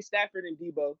 It's between Stafford and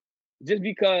Debo, just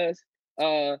because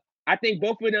I think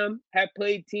both of them have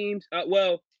played teams.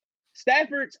 Well,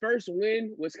 Stafford's first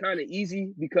win was kind of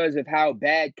easy because of how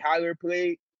bad Kyler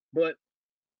played, but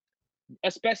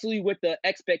especially with the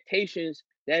expectations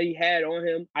that he had on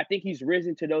him, I think he's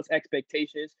risen to those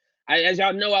expectations. As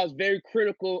y'all know, I was very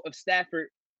critical of Stafford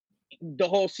the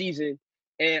whole season,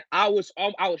 and I was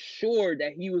sure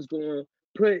that he was going to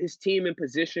put his team in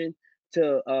position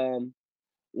to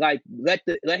like let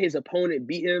his opponent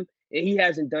beat him, and he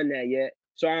hasn't done that yet.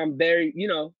 So I'm very,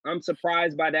 I'm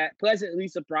surprised by that, pleasantly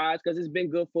surprised because it's been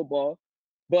good football.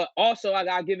 But also I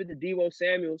gotta give it to Deebo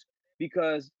Samuels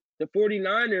because the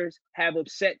 49ers have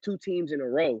upset two teams in a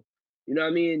row. You know what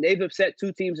I mean? They've upset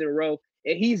two teams in a row,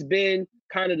 and he's been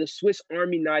kind of the Swiss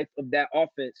Army knife of that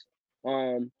offense.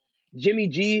 Um, Jimmy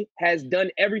G has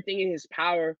done everything in his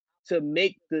power to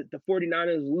make the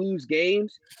 49ers lose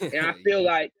games. And I feel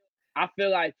like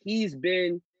he's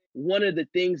been one of the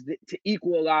things to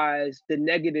equalize the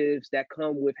negatives that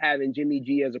come with having Jimmy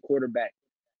G as a quarterback.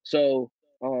 So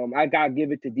I gotta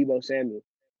give it to Deebo Samuel.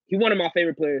 He's one of my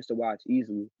favorite players to watch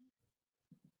easily.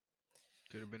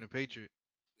 Could have been a Patriot.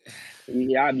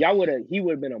 Yeah, he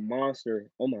would have been a monster.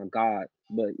 Oh my god!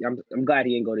 But I'm glad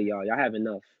he didn't go to y'all. Y'all have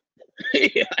enough.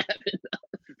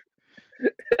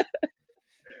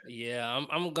 Yeah,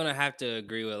 I'm gonna have to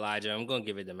agree with Elijah. I'm gonna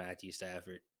give it to Matthew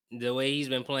Stafford. The way he's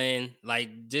been playing,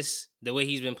 the way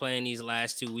he's been playing these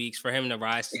last 2 weeks, for him to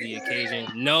rise to the occasion.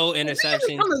 No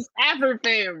interceptions. I'm a Stafford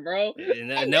fan, bro.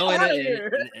 No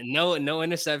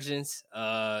interceptions.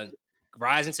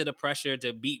 Rising to the pressure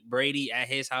to beat Brady at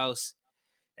his house.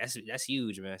 That's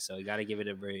huge, man. So you gotta give it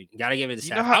to Brady. You gotta give it to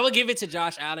Stafford. I would give it to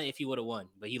Josh Allen if he would have won,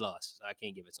 but he lost, so I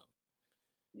can't give it to him.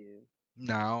 Yeah.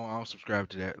 No, I don't subscribe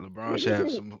to that. LeBron should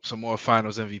have some more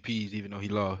Finals MVPs, even though he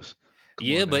lost.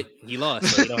 Yeah, but he lost,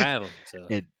 so he don't have them. So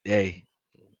hey,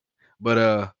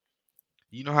 but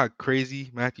you know how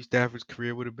crazy Matthew Stafford's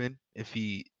career would have been if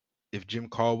Jim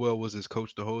Caldwell was his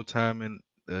coach the whole time in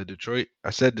Detroit. I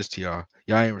said this to y'all.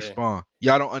 Y'all ain't respond.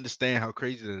 Y'all don't understand how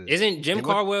crazy that is. Isn't Jim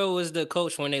Caldwell was the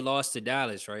coach when they lost to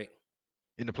Dallas, right?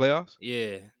 In the playoffs?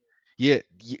 Yeah. Yeah.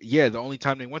 The only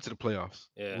time they went to the playoffs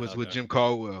was with Jim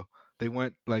Caldwell. They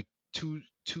went like 3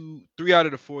 out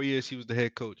of the 4 years he was the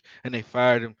head coach, and they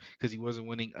fired him because he wasn't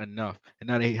winning enough. And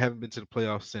now they haven't been to the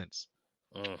playoffs since.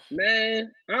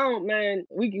 Man,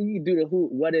 we can do the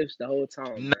what ifs the whole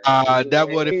time. Nah, that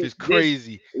what if is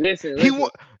crazy. Listen.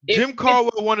 Jim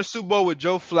Caldwell won a Super Bowl with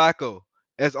Joe Flacco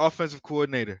as offensive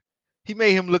coordinator. He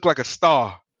made him look like a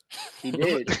star. He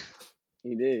did.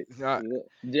 He did. Joe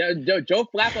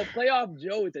Flacco, playoff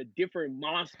Joe is a different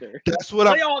monster. That's what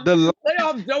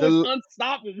playoff Joe is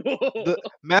unstoppable.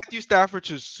 Matthew Stafford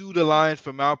should sue the Lions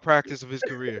for malpractice of his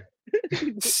career.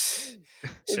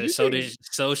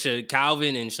 So should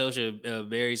Calvin, and so should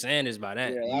Barry Sanders by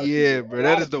that. Yeah, bro,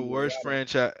 that is the worst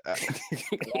franchise.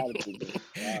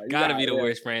 Gotta be the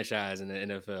worst franchise in the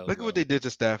NFL. Look at what they did to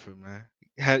Stafford, man.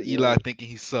 Had Eli thinking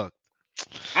he sucked.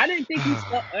 I didn't think he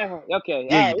sucked. Okay.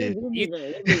 Yeah, you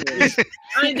did.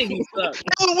 I didn't think he sucked.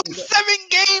 They would win 7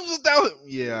 games without him.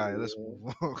 Yeah, all right, let's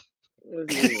move on.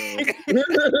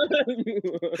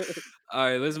 All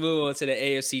right, let's move on to the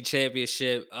AFC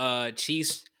Championship.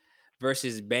 Chiefs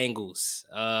versus Bengals.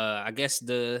 I guess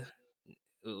the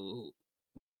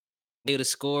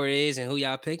score is and who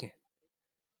y'all picking?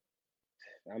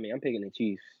 I mean, I'm picking the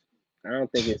Chiefs. I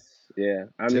don't think it's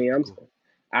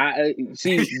I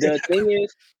see the thing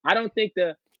is I think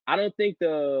the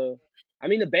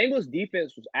Bengals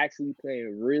defense was actually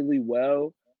playing really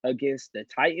well against the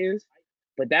Titans,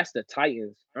 but that's the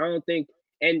Titans. I don't think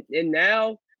and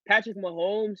now Patrick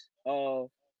Mahomes,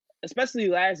 especially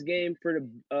last game for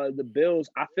the Bills,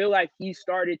 I feel like he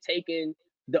started taking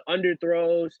the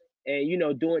underthrows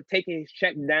and taking his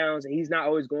check downs, and he's not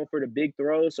always going for the big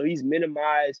throws, so he's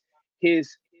minimized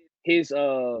his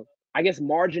I guess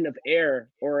margin of error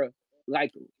or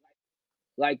like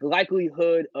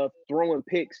likelihood of throwing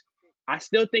picks. I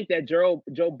still think that Joe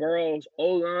Burrow's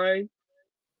O-line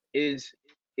is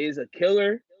a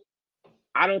killer.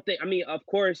 Of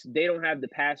course they don't have the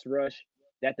pass rush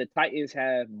that the Titans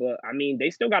have, but they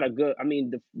still got a good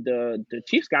the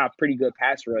Chiefs got a pretty good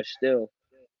pass rush still.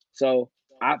 So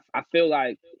I feel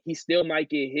like he still might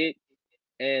get hit.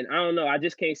 And I don't know. I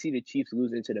just can't see the Chiefs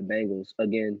losing to the Bengals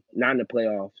again. Not in the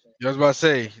playoffs. I was about to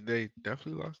say they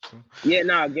definitely lost them. Yeah,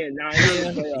 again.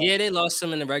 Yeah, they lost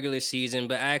some in the regular season,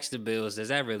 but ask the Bills, does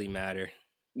that really matter?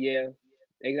 Yeah,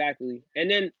 exactly.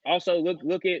 And then also look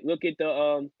at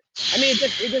the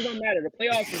it just don't matter. The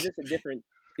playoffs is just a different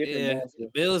monster.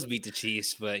 Bills beat the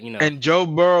Chiefs, but And Joe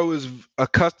Burrow is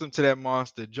accustomed to that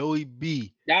monster. Joey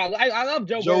B. Yeah, I love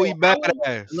Joey Burrow.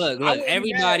 Badass. Look,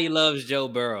 everybody loves Joe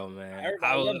Burrow, man.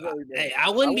 I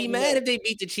wouldn't be mad if they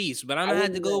beat the Chiefs, but I'm gonna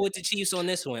have to go with the Chiefs on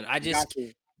this one.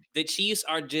 The Chiefs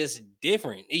are just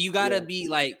different. You gotta be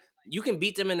like, you can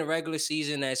beat them in the regular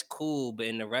season, that's cool, but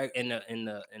in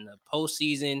the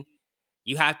postseason,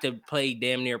 You have to play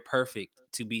damn near perfect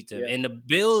to beat them. Yeah. And the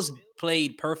Bills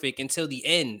played perfect until the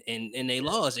end, and they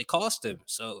lost. It cost them.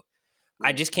 So I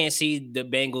Yeah. just can't see the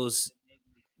Bengals.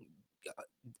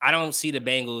 I don't see the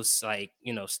Bengals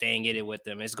staying in it with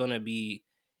them. It's gonna be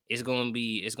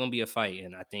a fight,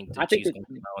 and I think the I think Chiefs gonna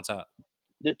come out on top.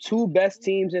 the two best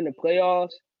teams in the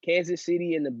playoffs, Kansas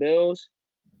City and the Bills,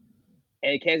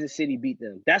 and Kansas City beat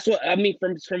them. That's what I mean.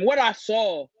 From what I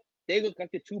saw, they look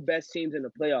like the two best teams in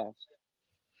the playoffs.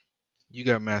 You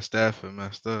got Matt Stafford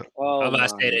messed up. Oh I'm about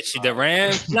to my say that the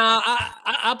Rams. Nah,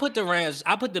 I put the Rams.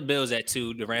 I put the Bills at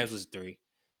 2. The Rams was 3.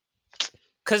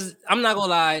 Cause I'm not gonna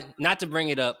lie, not to bring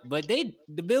it up, but the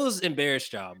Bills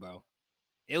embarrassed y'all, bro.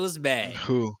 It was bad.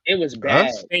 Who? It was bad.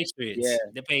 Us? Patriots. Yeah.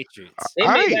 The Patriots. They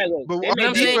All made right, that look. but They our made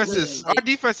that defense look is good. our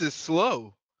defense is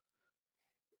slow.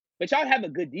 But y'all have a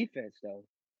good defense though.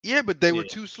 Yeah, but they were Yeah.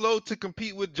 too slow to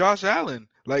compete with Josh Allen.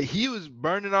 Like he was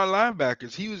burning our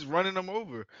linebackers. He was running them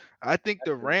over. I think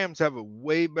the Rams have a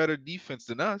way better defense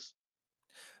than us.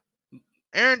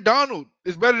 Aaron Donald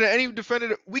is better than any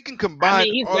defender. We can combine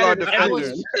he's all our better than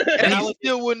defenders, everyone. and I he would-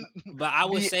 still wouldn't. But I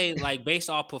would be- say, like, based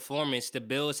off performance, the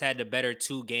Bills had the better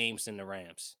 2 games than the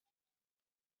Rams.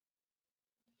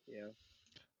 Yeah.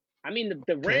 I mean,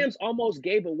 the Okay. Rams almost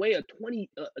gave away a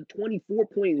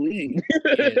 24-point lead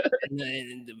Yeah.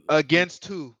 and against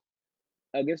who?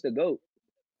 against the GOAT.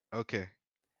 Okay.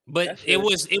 but That's it fair.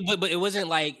 was but it wasn't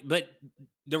like but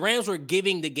the Rams were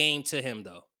giving the game to him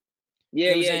though.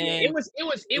 Yeah, You know what I'm yeah, yeah. saying? It was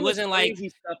wasn't like-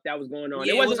 crazy stuff that was going on.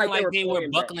 Yeah, it wasn't like they were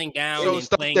playing bad. buckling down So and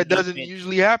stuff playing that doesn't defense.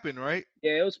 usually happen, right?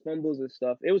 Yeah, it was fumbles and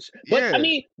stuff. It was, but I Yeah.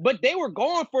 mean, but they were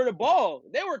going for the ball.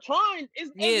 They were trying.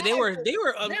 Yeah, they were hitting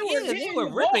the ball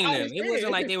ripping out them. his It wasn't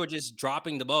hand. like they were just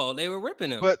dropping the ball. They were ripping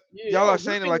them. But Yeah, y'all y'all are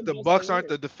saying ripping like the the balls Bucks out aren't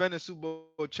here. the defending Super Bowl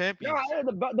champions.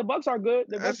 No, the Bucks are good.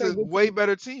 The That's Bucks are a good. way team.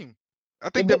 better team. I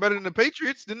think The they're better than the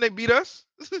Patriots. Didn't they beat us?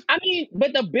 I mean,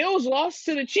 but the Bills lost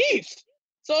to the Chiefs,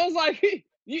 so it's like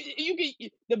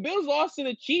the Bills lost to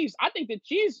the Chiefs. I think the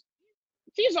Chiefs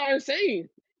are insane,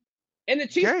 and the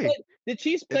Chiefs Okay.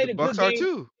 played The a Bucks good are game.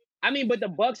 too. I mean, but the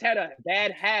Bucks had a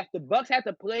bad half. The Bucks had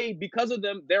to play because of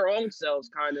their own selves,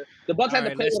 kind of. The Bucks had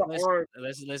to play with an arm.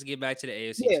 Let's get back to the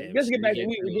AFC Yeah, Championship. let's get back. We're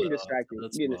getting distracted.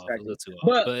 But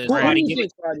But who somebody do give you it.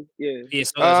 think, Scotty? Yeah. Yeah,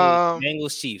 so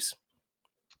Bengals Chiefs.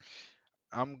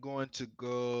 I'm going to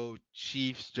go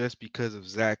Chiefs just because of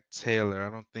Zach Taylor. I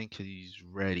don't think he's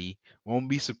ready. Won't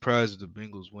be surprised if the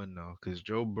Bengals win though, because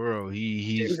Joe Burrow,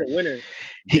 He's a winner.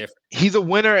 he's a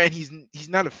winner and he's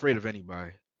not afraid of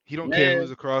anybody. He don't care Man.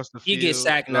 who's across the He field. gets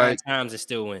sacked 9 times and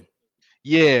still win.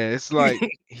 Yeah, it's like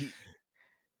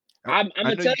I'm I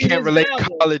gonna know tell you you can't this relate now,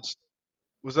 though. college.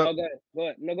 What's Oh, up? go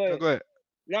ahead. No, go No, ahead. go ahead.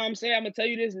 No, I'm saying I'm gonna tell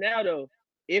you this now though.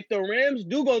 If the Rams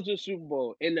do go to the Super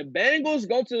Bowl and the Bengals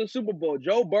go to the Super Bowl,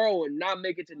 Joe Burrow will not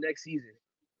make it to next season.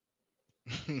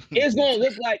 It's gonna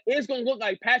look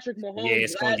like Patrick Mahomes Yeah,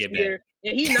 it's gonna last get year,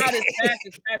 and he's not as fast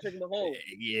as Patrick Mahomes.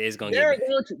 Yeah, it's gonna get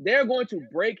bad. They're going to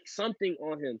break something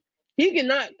on him. He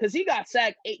cannot, because he got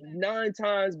sacked 8-9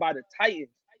 times by the Titans.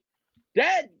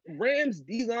 That Rams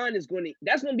D line that's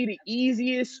gonna be the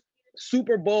easiest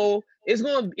Super Bowl. It's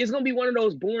gonna be one of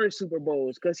those boring Super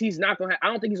Bowls because I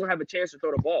don't think he's gonna have a chance to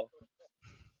throw the ball.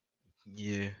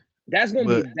 Yeah. That's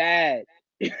gonna be bad.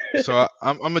 So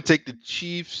I'm gonna take the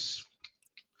Chiefs.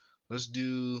 Let's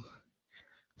do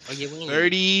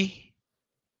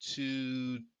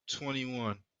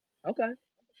 30-21. Okay.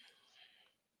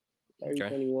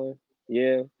 30-21.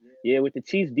 Yeah. Yeah, with the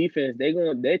Chiefs defense, their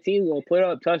team's gonna put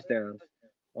up touchdowns.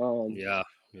 Yeah.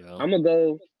 I'm gonna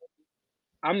go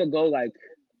like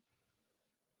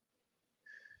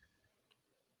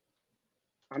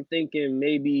I'm thinking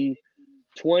maybe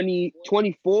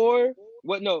 20-24.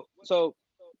 What no, so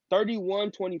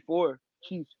 31-24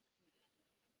 Chiefs.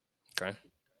 Okay.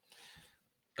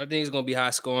 I think it's gonna be high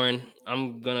scoring.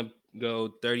 I'm gonna go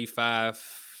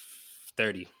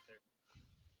 35-30.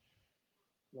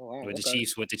 Oh, wow, With okay. the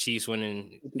Chiefs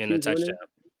winning the in a Chiefs winning? touchdown.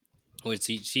 With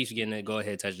the Chiefs getting a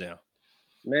go-ahead touchdown.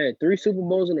 Man, 3 Super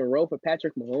Bowls in a row for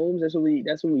Patrick Mahomes. That's what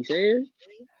we saying.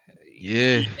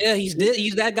 Yeah. Yeah, he's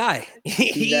that guy.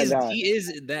 He's that guy. He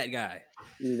is that guy.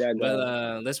 He's that guy.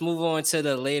 But let's move on to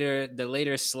the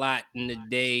later slot in the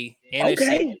day. Okay. NFC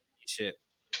Championship.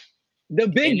 The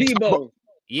big Debo.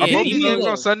 Yeah, Are both these games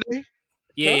Debo. on Sunday?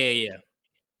 Yeah.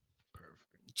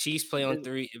 Chiefs play on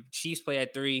 3. Chiefs play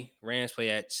at 3. Rams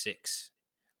play at 6.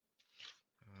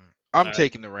 I'm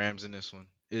taking the Rams in this one.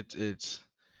 It's.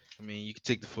 I mean, you can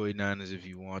take the 49ers if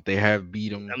you want. They have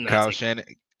beat them. Kyle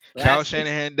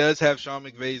Shanahan does have Sean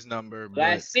McVay's number. But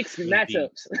Last 6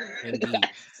 matchups.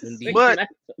 Indeed. But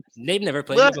they've never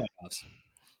played in the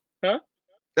playoffs.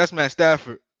 that's Matt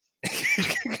Stafford.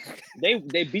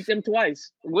 They beat them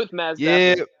twice with Matt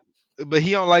Yeah, Stafford. but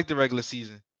he don't like the regular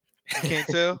season. You can't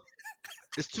tell.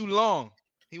 It's too long.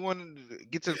 He wanted to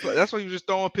get to the play. That's why he was just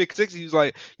throwing pick six. He was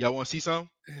like, "Y'all want to see something?"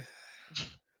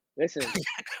 Listen,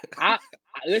 I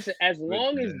listen. As But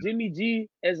long as Jimmy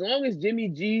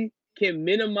G can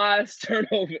minimize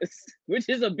turnovers, which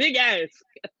is a big ask,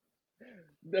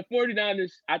 the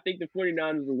 49ers. I think the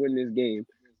 49ers will win this game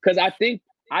because I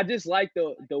just like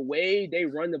the way they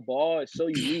run the ball. It's so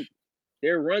unique.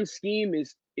 Their run scheme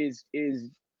is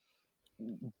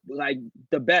like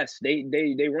the best. They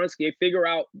run scheme. They figure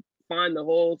out, find the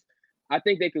holes. I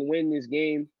think they can win this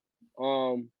game.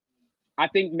 I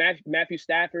think Matthew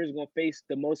Stafford is going to face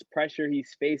the most pressure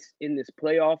he's faced in this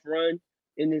playoff run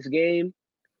in this game.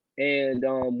 And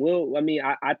I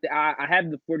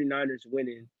have the 49ers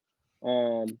winning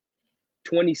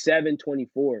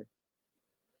 27-24.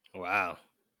 Wow.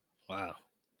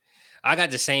 I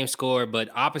got the same score, but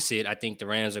opposite. I think the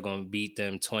Rams are going to beat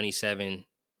them 27-24.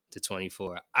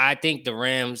 I think the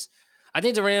Rams are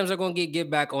going to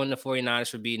get back on the 49ers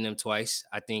for beating them twice.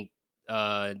 I think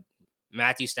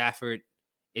Matthew Stafford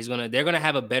they're going to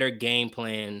have a better game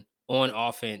plan on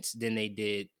offense than they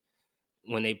did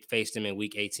when they faced them in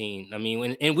week 18. I mean,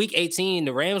 when in week 18,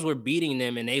 the Rams were beating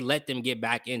them and they let them get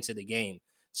back into the game.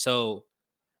 So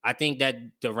I think that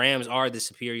the Rams are the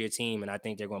superior team, and I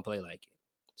think they're going to play like it.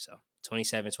 So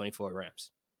 27-24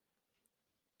 Rams.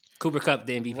 Cooper Kupp,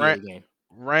 the MVP of the game.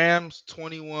 Rams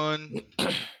 21,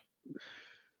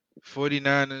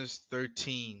 49ers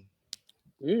 13.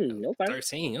 Okay.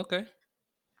 13, okay.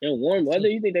 In warm weather,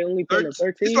 you think they only put a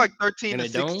 13? It's like 13 In to a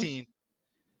dome? 16.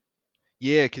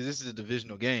 Yeah, because this is a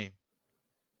divisional game.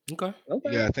 Okay. You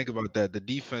gotta think about that. The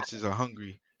defenses are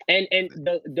hungry. And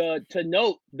the to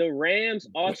note, the Rams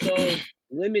also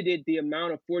limited the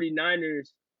amount of 49ers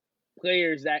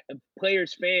fans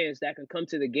that can come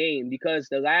to the game because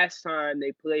the last time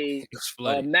they played, It's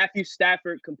flooded. Matthew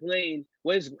Stafford complained,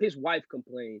 his wife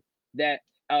complained that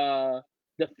the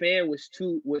fan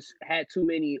had too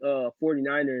many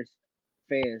 49ers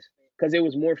fans because there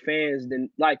was more fans than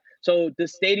so the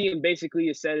stadium basically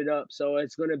is set it up so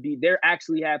it's gonna be they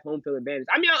actually have home field advantage.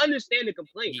 I mean, I understand the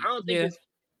complaint. I don't think Yeah. it's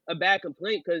a bad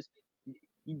complaint because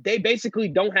they basically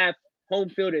don't have home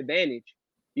field advantage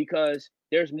because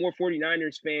there's more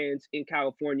 49ers fans in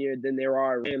California than there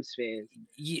are Rams fans.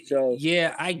 So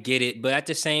Yeah, I get it, but at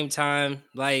the same time,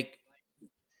 like,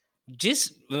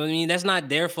 that's not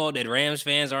their fault that Rams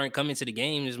fans aren't coming to the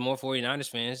game. There's more 49ers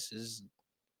fans.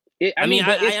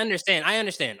 I understand.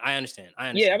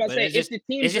 Yeah, I'm about to But say it's if the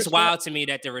teams just are smart, wild to me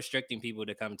that they're restricting people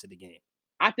to come to the game.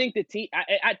 I think the team.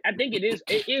 I think it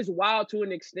is wild to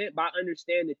an extent, but I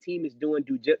understand the team is doing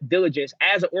due diligence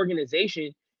as an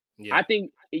organization. Yeah. I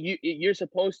think you're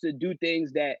supposed to do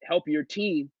things that help your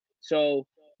team. So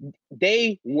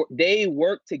they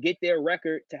work to get their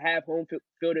record to have home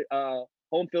field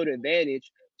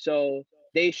advantage. So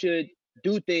they should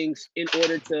do things in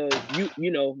order to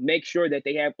make sure that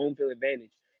they have home field advantage.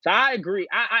 So I agree.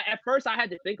 I at first I had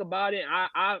to think about it.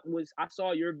 I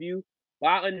saw your view, but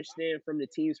I understand from the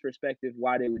team's perspective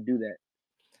why they would do that.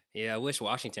 Yeah, I wish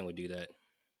Washington would do that.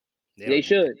 They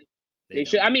should. They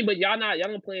should. don't. I mean, but y'all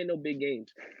don't play in no big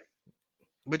games.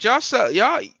 But y'all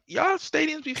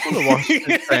stadiums be full of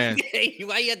Washington fans.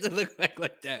 Why you have to look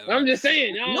like that? I'm just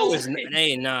saying. No, it's not.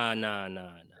 Hey, nah.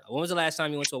 When was the last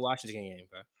time you went to a Washington game,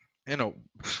 bro? You know,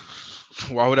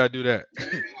 why would I do that?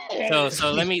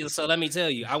 So let me tell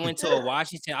you. I went to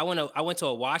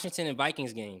a Washington and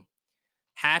Vikings game.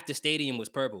 Half the stadium was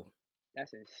purple.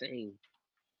 That's insane.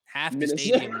 Half the Minnesota.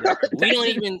 stadium. We're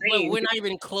insane. not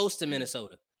even close to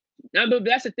Minnesota. No, but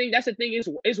that's the thing.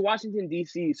 It's Washington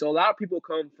D.C. So a lot of people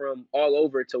come from all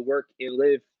over to work and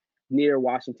live near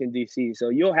Washington D.C. So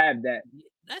you'll have that.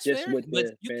 That's just fair. with But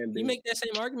the fan you base. make that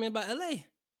same argument about LA.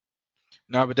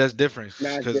 No, but that's different Nah,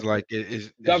 it's because different. like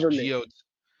it's Government.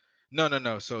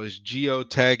 No. So it's geo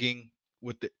tagging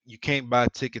with you can't buy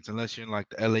tickets unless you're in like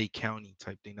the LA County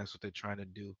type thing. That's what they're trying to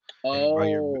do. And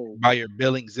Oh, by your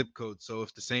billing zip code. So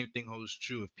if the same thing holds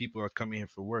true, if people are coming here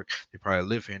for work, they probably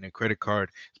live here and their credit card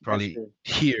is probably true.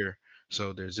 here.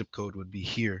 So their zip code would be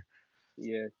here.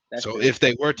 Yeah, that's So true. if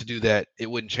they were to do that, it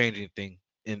wouldn't change anything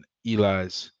in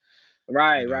Eli's.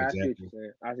 Right. know, I see what example.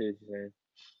 you're saying.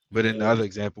 But in the Yeah. other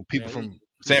example, people Man, from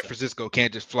San Francisco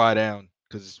can't just fly down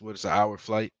because it's an hour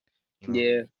flight. You know?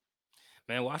 Yeah.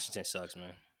 Man, Washington sucks,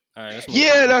 man. All right, let's move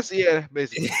Yeah,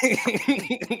 basically.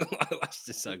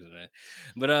 Washington sucks, man.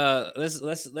 But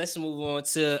let's move on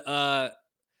to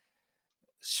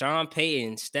Sean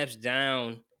Payton steps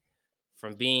down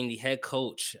from being the head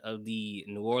coach of the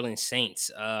New Orleans Saints.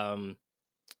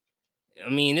 I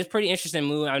mean, it's pretty interesting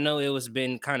move. I know it was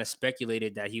been kind of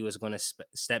speculated that he was going to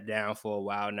step down for a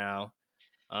while now.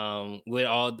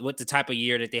 With the type of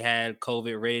year that they had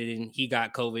COVID ridden, he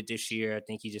got COVID this year. I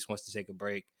think he just wants to take a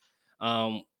break.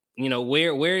 Um,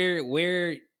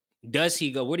 where does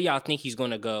he go? Where do y'all think he's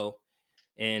going to go?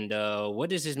 And what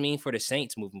does this mean for the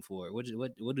Saints moving forward?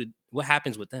 What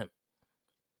happens with them?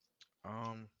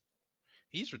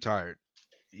 He's retired.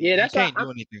 Yeah, He that's why can't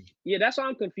do anything. Yeah, that's why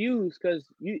I'm confused because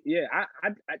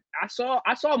I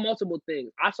saw multiple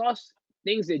things. I saw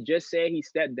things that just said he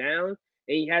stepped down and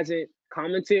he hasn't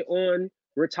commented on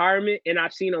retirement, and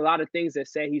I've seen a lot of things that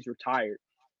say he's retired.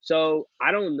 So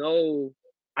I don't know.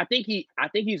 I think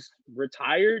he's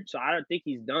retired, so I don't think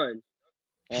he's done.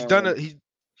 He's done Um,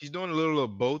 he's doing a little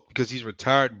of both because he's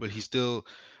retired, but he's still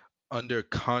under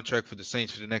contract for the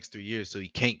Saints for the next 3 years, so he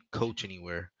can't coach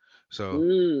anywhere. So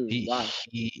wow,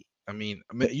 I mean,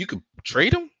 you could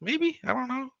trade him, maybe. I don't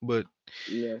know, but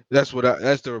yeah, that's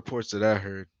the reports that I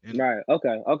heard. And right,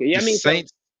 okay. Yeah, the I mean, so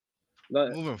Saints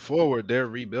but moving forward, they're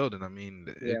rebuilding. I mean,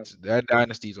 yeah, it's that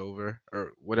dynasty's over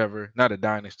or whatever. Not a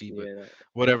dynasty, but yeah,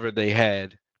 whatever they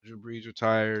had. Drew Brees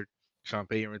retired, Sean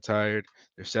Payton retired.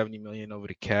 They're 70 million over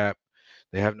the cap.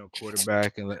 They have no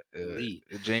quarterback, and Elite.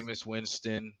 Jameis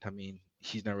Winston. I mean,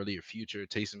 he's not really a future.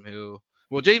 Taysom Hill.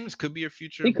 Well, Jameis could be a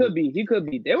future, he but could be, he could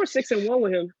be. They were 6-1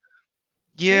 with him.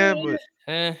 yeah, but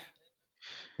Eh,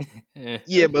 eh.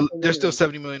 yeah, but 6-1 they're with still him.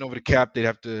 70 million over the cap. They'd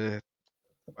have to.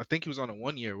 I think he was on a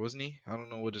 1 year, wasn't he? I don't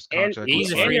know what his And contract He's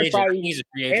looks a like. free they're agent. probably He's a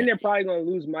free agent. gonna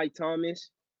lose Mike Thomas.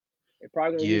 They're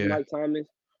probably gonna lose Yeah, Mike Thomas.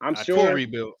 I'm I full sure.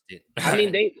 rebuild. I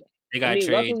mean they They I got to mean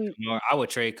trade luckily, Kamara. I would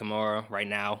trade Kamara right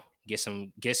now. Get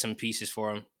some pieces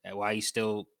for him. While he's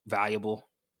still valuable,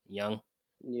 young.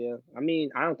 yeah. I mean,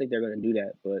 I don't think they're gonna do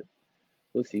that, but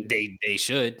we'll see. They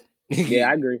should. Yeah,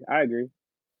 I That agree.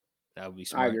 would be I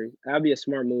smart. agree. That'd be a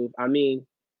smart move. I mean,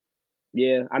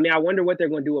 yeah. I mean, I wonder what they're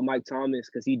gonna do with Mike Thomas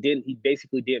because he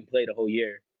basically didn't play the whole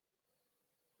year.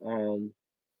 Um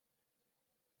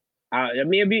I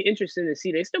mean it'd be interesting to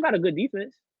see. They still got a good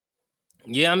defense.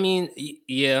 Yeah, I mean,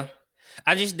 yeah.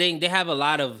 I just think they have a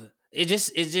lot of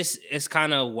it's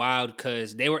kind of wild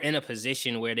because they were in a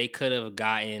position where they could have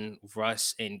gotten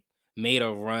Russ and made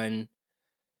a run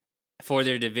for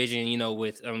their division,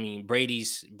 with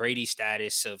Brady's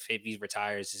status of if he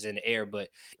retires is in the air. But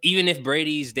even if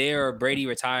Brady's there or Brady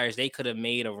retires, they could have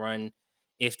made a run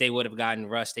if they would have gotten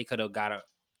Russ. They could have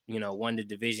won the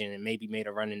division and maybe made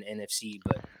a run in the NFC.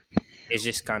 But it's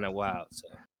just kind of wild. So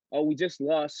Oh, we just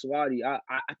lost Swati. I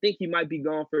think he might be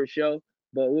gone for a show,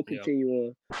 but we'll yeah. continue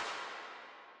on.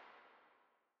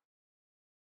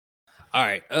 All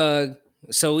right.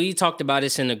 So we talked about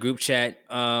this in the group chat.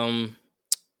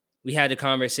 We had the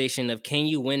conversation of can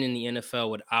you win in the NFL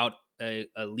without a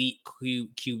elite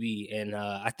QB, and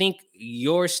I think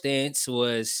your stance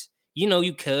was,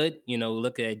 you could,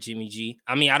 look at Jimmy G.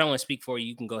 I mean, I don't want to speak for you.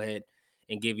 You can go ahead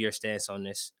and give your stance on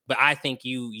this, but I think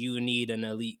you need an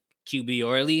elite QB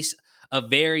or at least a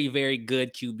very very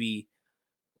good QB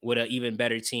with an even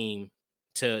better team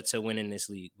to win in this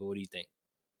league. But what do you think?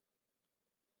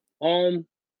 Um,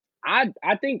 I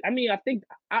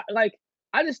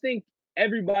just think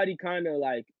everybody kind of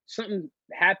like something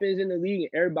happens in the league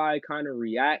and everybody kind of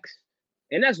reacts,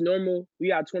 and that's normal. We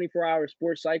got a 24-hour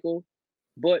sports cycle,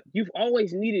 but you've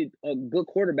always needed a good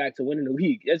quarterback to win in the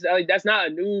league. That's not a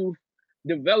new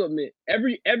development. Uh,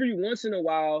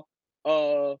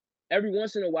 every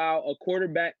once in a while, a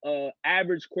quarterback,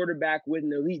 average quarterback with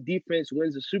an elite defense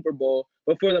wins a Super Bowl.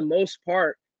 But for the most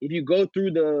part, if you go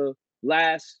through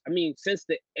since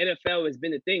the NFL has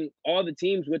been a thing, all the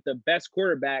teams with the best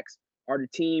quarterbacks are the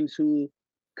teams who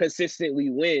consistently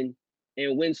win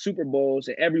Super Bowls.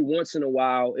 And every once in a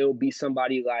while, it'll be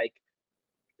somebody like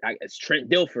it's Trent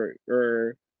Dilfer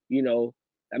or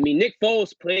Nick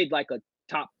Foles played like a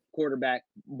top quarterback,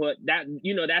 but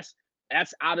that's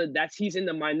he's in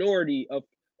the minority of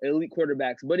elite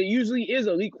quarterbacks. But it usually is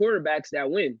elite quarterbacks that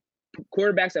win,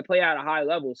 quarterbacks that play at a high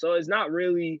level. So it's not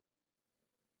really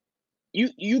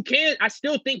you can. I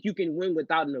still think you can win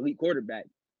without an elite quarterback.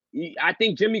 I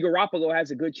think Jimmy Garoppolo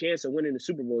has a good chance of winning the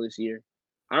Super Bowl this year.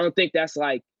 I don't think that's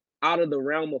like out of the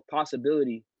realm of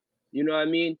possibility. You know what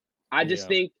I mean? I just Yeah.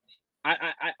 think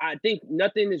I think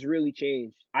nothing has really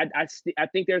changed. I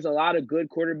think there's a lot of good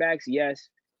quarterbacks, yes,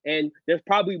 and there's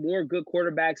probably more good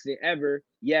quarterbacks than ever,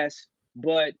 yes,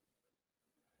 but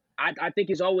I think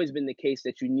it's always been the case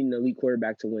that you need an elite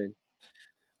quarterback to win.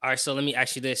 All right, so let me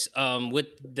ask you this: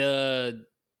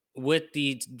 with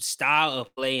the style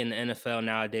of play in the NFL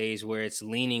nowadays, where it's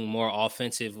leaning more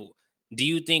offensive, do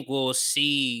you think we'll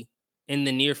see in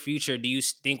the near future, do you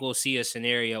think we'll see a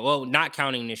scenario? Well, not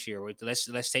counting this year.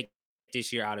 Let's take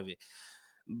this year out of it.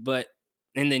 But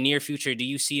in the near future, do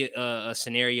you see a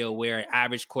scenario where an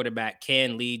average quarterback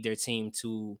can lead their team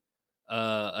to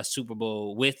a Super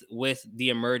Bowl with the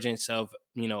emergence of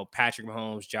Patrick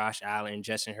Mahomes, Josh Allen,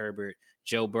 Justin Herbert,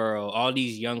 Joe Burrow, all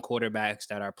these young quarterbacks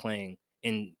that are playing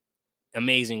in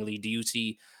amazingly? Do you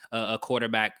see a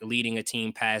quarterback leading a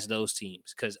team past those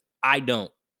teams? Because I don't.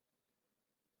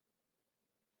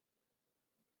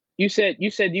 You said you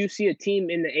see a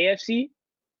team in the AFC?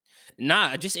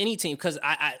 Nah, just any team. Because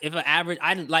if an average,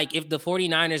 if the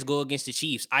 49ers go against the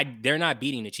Chiefs, they're not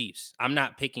beating the Chiefs. I'm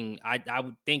not picking. I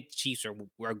would think the Chiefs are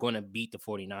going to beat the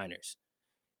 49ers.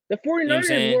 The 49ers You know what I'm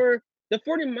saying?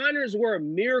 were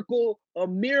a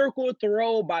miracle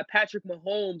throw by Patrick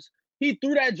Mahomes. He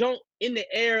threw that jump in the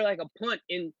air like a punt,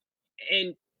 and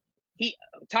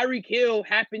Tyreek Hill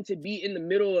happened to be in the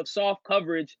middle of soft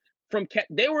coverage.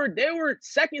 They were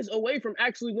seconds away from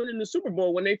actually winning the Super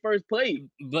Bowl when they first played.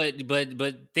 But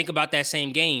think about that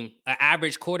same game. An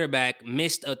average quarterback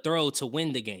missed a throw to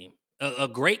win the game. A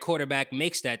great quarterback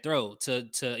makes that throw to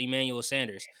Emmanuel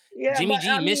Sanders. Yeah, Jimmy but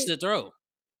G missed the throw.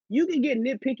 You can get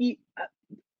nitpicky.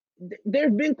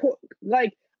 There've been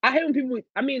I hate when people.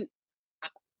 I mean,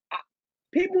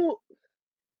 people.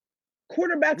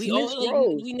 Quarterbacks miss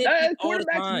throws. We nitpick all the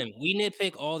time. We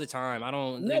nitpick all the time. I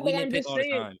don't. No, We but I'm nitpick just all the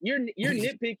saying time. you're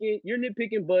nitpicking. You're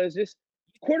nitpicking, but it's just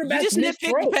quarterbacks You just miss nitpicked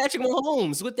throws. Patrick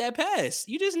Mahomes with that pass.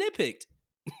 You just nitpicked.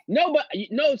 No, but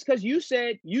no, it's because you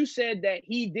said that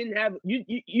he didn't have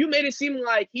you made it seem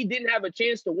like he didn't have a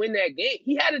chance to win that game.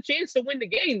 He had a chance to win the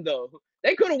game though.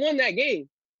 They could have won that game.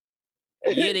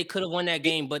 Yeah, they could have won that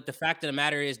game, but the fact of the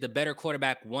matter is the better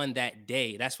quarterback won that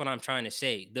day. That's what I'm trying to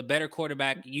say. The better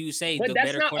quarterback, But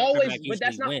that's not always.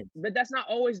 But that's not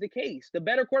always the case. The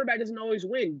better quarterback doesn't always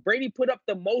win. Brady put up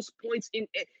the most points in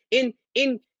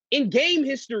game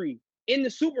history in the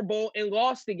Super Bowl and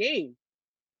lost the game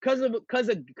because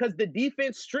the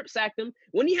defense strip sacked him.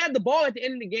 When he had the ball at the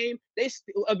end of the game,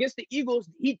 against the Eagles,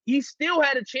 he still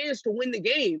had a chance to win the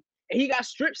game. And he got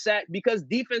strip sacked because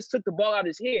defense took the ball out of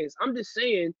his hands. I'm just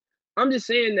saying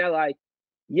that,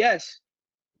 yes,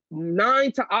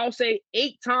 I'll say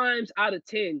 8 times out of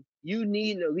 10, you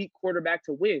need an elite quarterback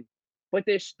to win. But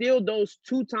there's still those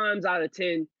 2 times out of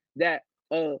 10 that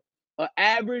a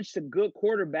average to good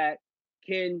quarterback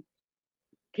can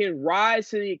rise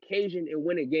to the occasion and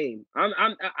win a game.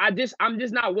 I'm just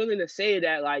not willing to say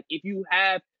that if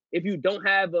you don't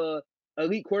have a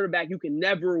elite quarterback, you can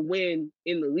never win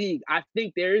in the league. I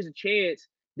think there is a chance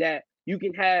that you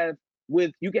can have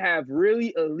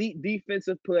really elite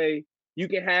defensive play, you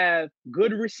can have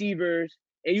good receivers,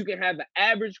 and you can have an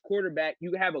average quarterback,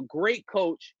 you can have a great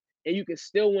coach, and you can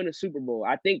still win a Super Bowl.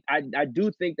 I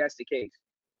do think that's the case.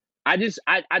 I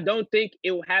don't think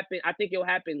it will happen. I think it'll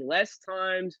happen less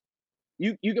times.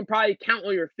 You can probably count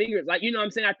on your fingers. You know what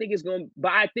I'm saying? I think it's going,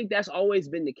 but I think that's always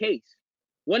been the case.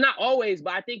 Well, not always,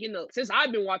 but I think since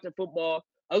I've been watching football,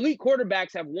 elite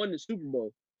quarterbacks have won the Super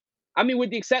Bowl. I mean,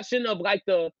 with the exception of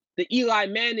the Eli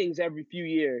Mannings every few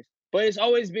years, but it's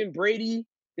always been Brady.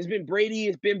 It's been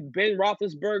Ben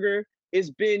Roethlisberger.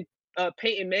 It's been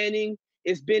Peyton Manning.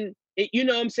 You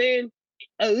know what I'm saying?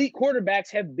 Elite quarterbacks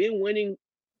have been winning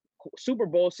Super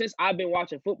Bowl since I've been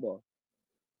watching football.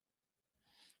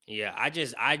 Yeah,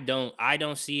 I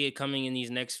don't see it coming in these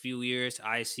next few years.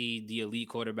 I see the elite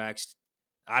quarterbacks.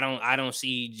 I don't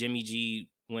see Jimmy G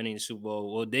winning the Super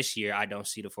Bowl. Well, this year I don't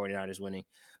see the 49ers winning.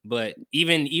 But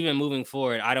even moving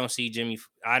forward, I don't see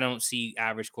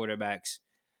average quarterbacks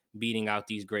beating out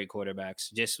these great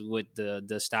quarterbacks just with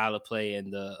the style of play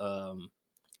and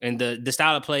the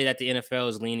style of play that the NFL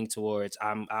is leaning towards.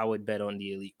 I would bet on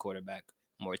the elite quarterback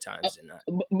more times than not.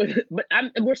 But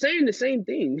we're saying the same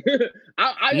thing.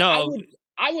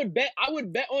 I would bet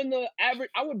on the average.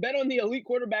 I would bet on the elite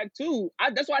quarterback too.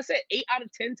 That's why I said 8 out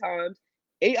of 10 times.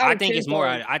 I think it's more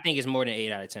than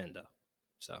 8 out of 10 though.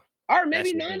 So, or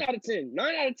maybe 9 out of 10.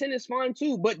 9 out of 10 is fine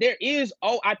too. But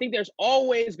I think there's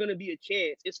always going to be a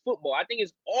chance. It's football. I think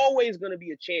it's always going to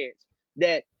be a chance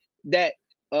that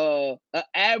an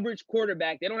average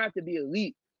quarterback, they don't have to be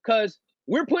elite, because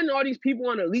we're putting all these people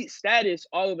on elite status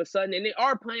all of a sudden, and they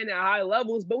are playing at high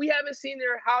levels, but we haven't seen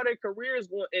how their career is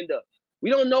going to end up. We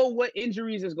don't know what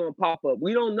injuries is going to pop up.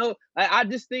 We don't know. I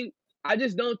don't think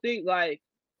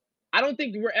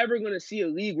we're ever going to see a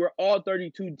league where all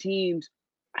 32 teams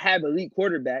have elite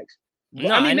quarterbacks.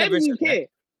 No, I mean, maybe you can. can.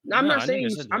 I'm not saying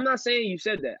you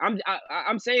said that.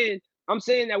 I'm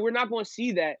saying that we're not going to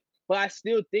see that, but I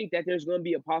still think that there's going to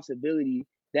be a possibility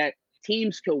that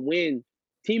teams can win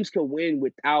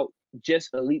without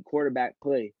just elite quarterback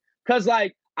play. Because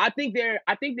like I think there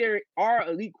are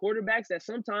elite quarterbacks that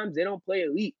sometimes they don't play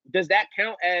elite. Does that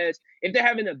count as if they're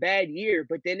having a bad year,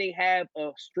 but then they have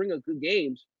a string of good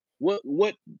games?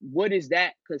 What is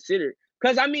that considered?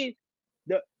 Because I mean,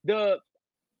 the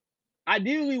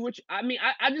ideally, which I mean,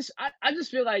 I just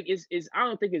feel like is I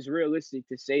don't think it's realistic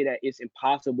to say that it's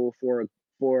impossible for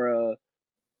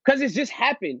because it's just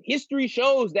happened. History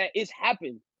shows that it's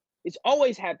happened. It's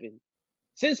always happened.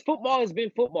 Since football has been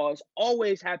football, it's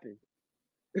always happened.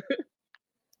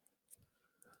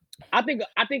 I think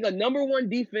a number one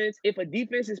defense, if a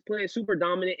defense is playing super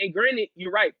dominant, and granted,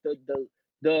 you're right, the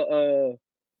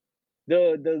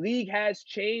league has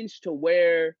changed to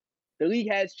where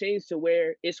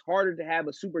it's harder to have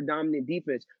a super dominant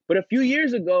defense. But a few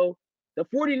years ago, the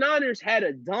 49ers had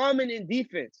a dominant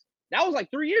defense. That was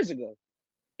like 3 years ago.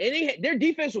 And their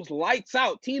defense was lights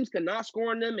out. Teams could not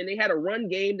score on them, and they had a run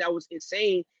game that was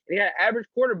insane. They had an average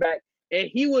quarterback, and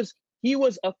he was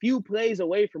a few plays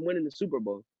away from winning the Super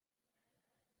Bowl.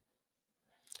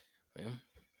 Yeah.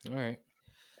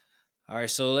 All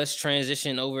right. So let's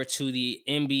transition over to the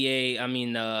NBA. I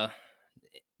mean,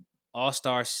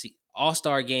 All-Star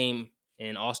game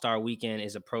and All-Star weekend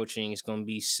is approaching. It's going to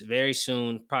be very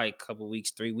soon, probably a couple weeks,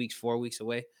 3 weeks, 4 weeks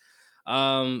away.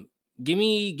 Give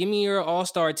me your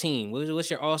All-Star team.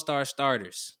 What's your All-Star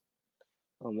starters?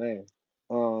 Oh man.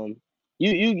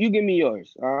 You give me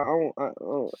yours. I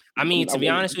mean, to be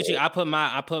honest with you, I put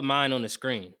mine on the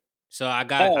screen. So I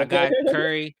got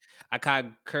Curry. I got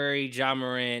Curry, Ja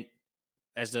Morant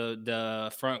as the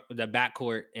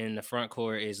backcourt, and the front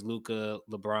court is Luka,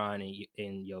 LeBron,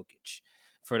 and Jokic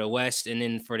for the West. And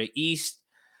then for the East,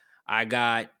 I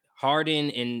got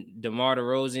Harden and DeMar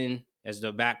DeRozan as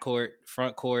the backcourt,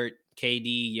 front court,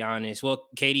 KD, Giannis. Well,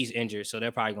 KD's injured, so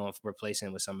they're probably going to replace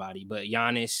him with somebody. But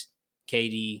Giannis,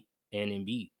 KD, and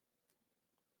Embiid.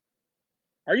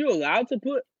 Are you allowed to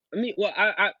put? I mean, well,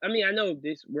 I mean, I know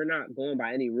this. We're not going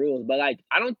by any rules, but like,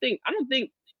 I don't think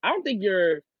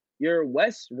your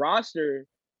West roster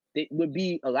would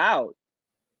be allowed.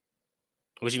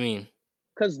 What do you mean?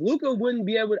 Because Luka wouldn't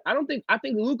be able. I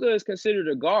think Luka is considered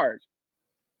a guard.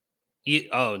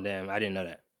 Oh damn! I didn't know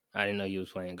that. I didn't know you was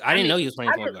playing. I didn't know you was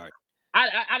playing point guard.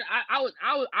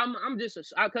 I'm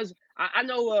just because I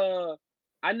know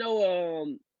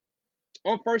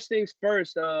on First Things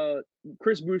First,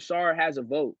 Chris Broussard has a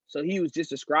vote. So he was just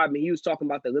describing. He was talking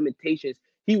about the limitations.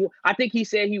 I think he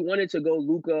said he wanted to go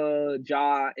Luka,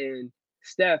 Ja, and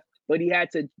Steph, but he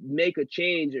had to make a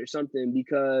change or something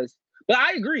because. But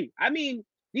I agree. I mean,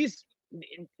 this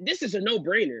is a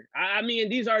no-brainer. I mean,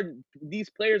 these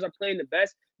players are playing the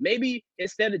best. Maybe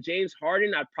instead of James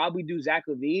Harden, I'd probably do Zach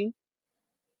LaVine.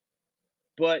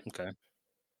 But okay,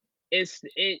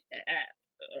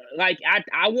 like I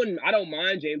don't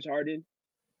mind James Harden.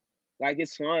 Like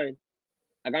it's fine.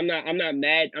 Like I'm not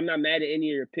mad. I'm not mad at any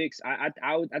of your picks. I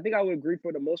think I would agree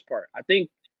for the most part. I think,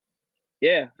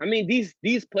 yeah. I mean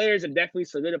these players have definitely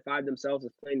solidified themselves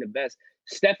as playing the best.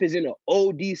 Steph is in an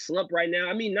OD slump right now.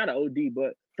 I mean not an OD,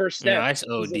 but for Steph, no, it's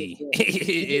OD.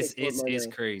 It's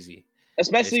crazy,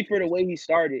 especially for the way he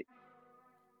started.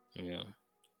 Yeah.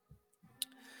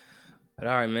 But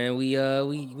all right, man. We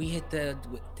hit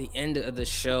the end of the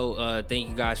show. Thank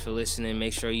you guys for listening.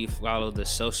 Make sure you follow the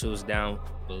socials down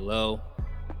below.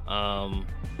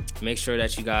 Make sure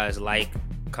that you guys like,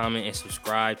 comment, and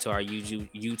subscribe to our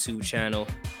YouTube channel.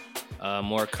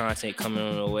 More content coming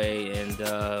on the way, and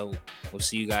we'll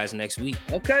see you guys next week.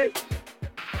 Okay.